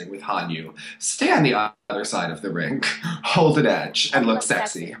practicing with Hanyu, stay on the other side of the ring, hold an edge, and look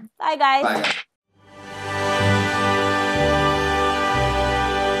sexy. Bye, guys. Bye, guys.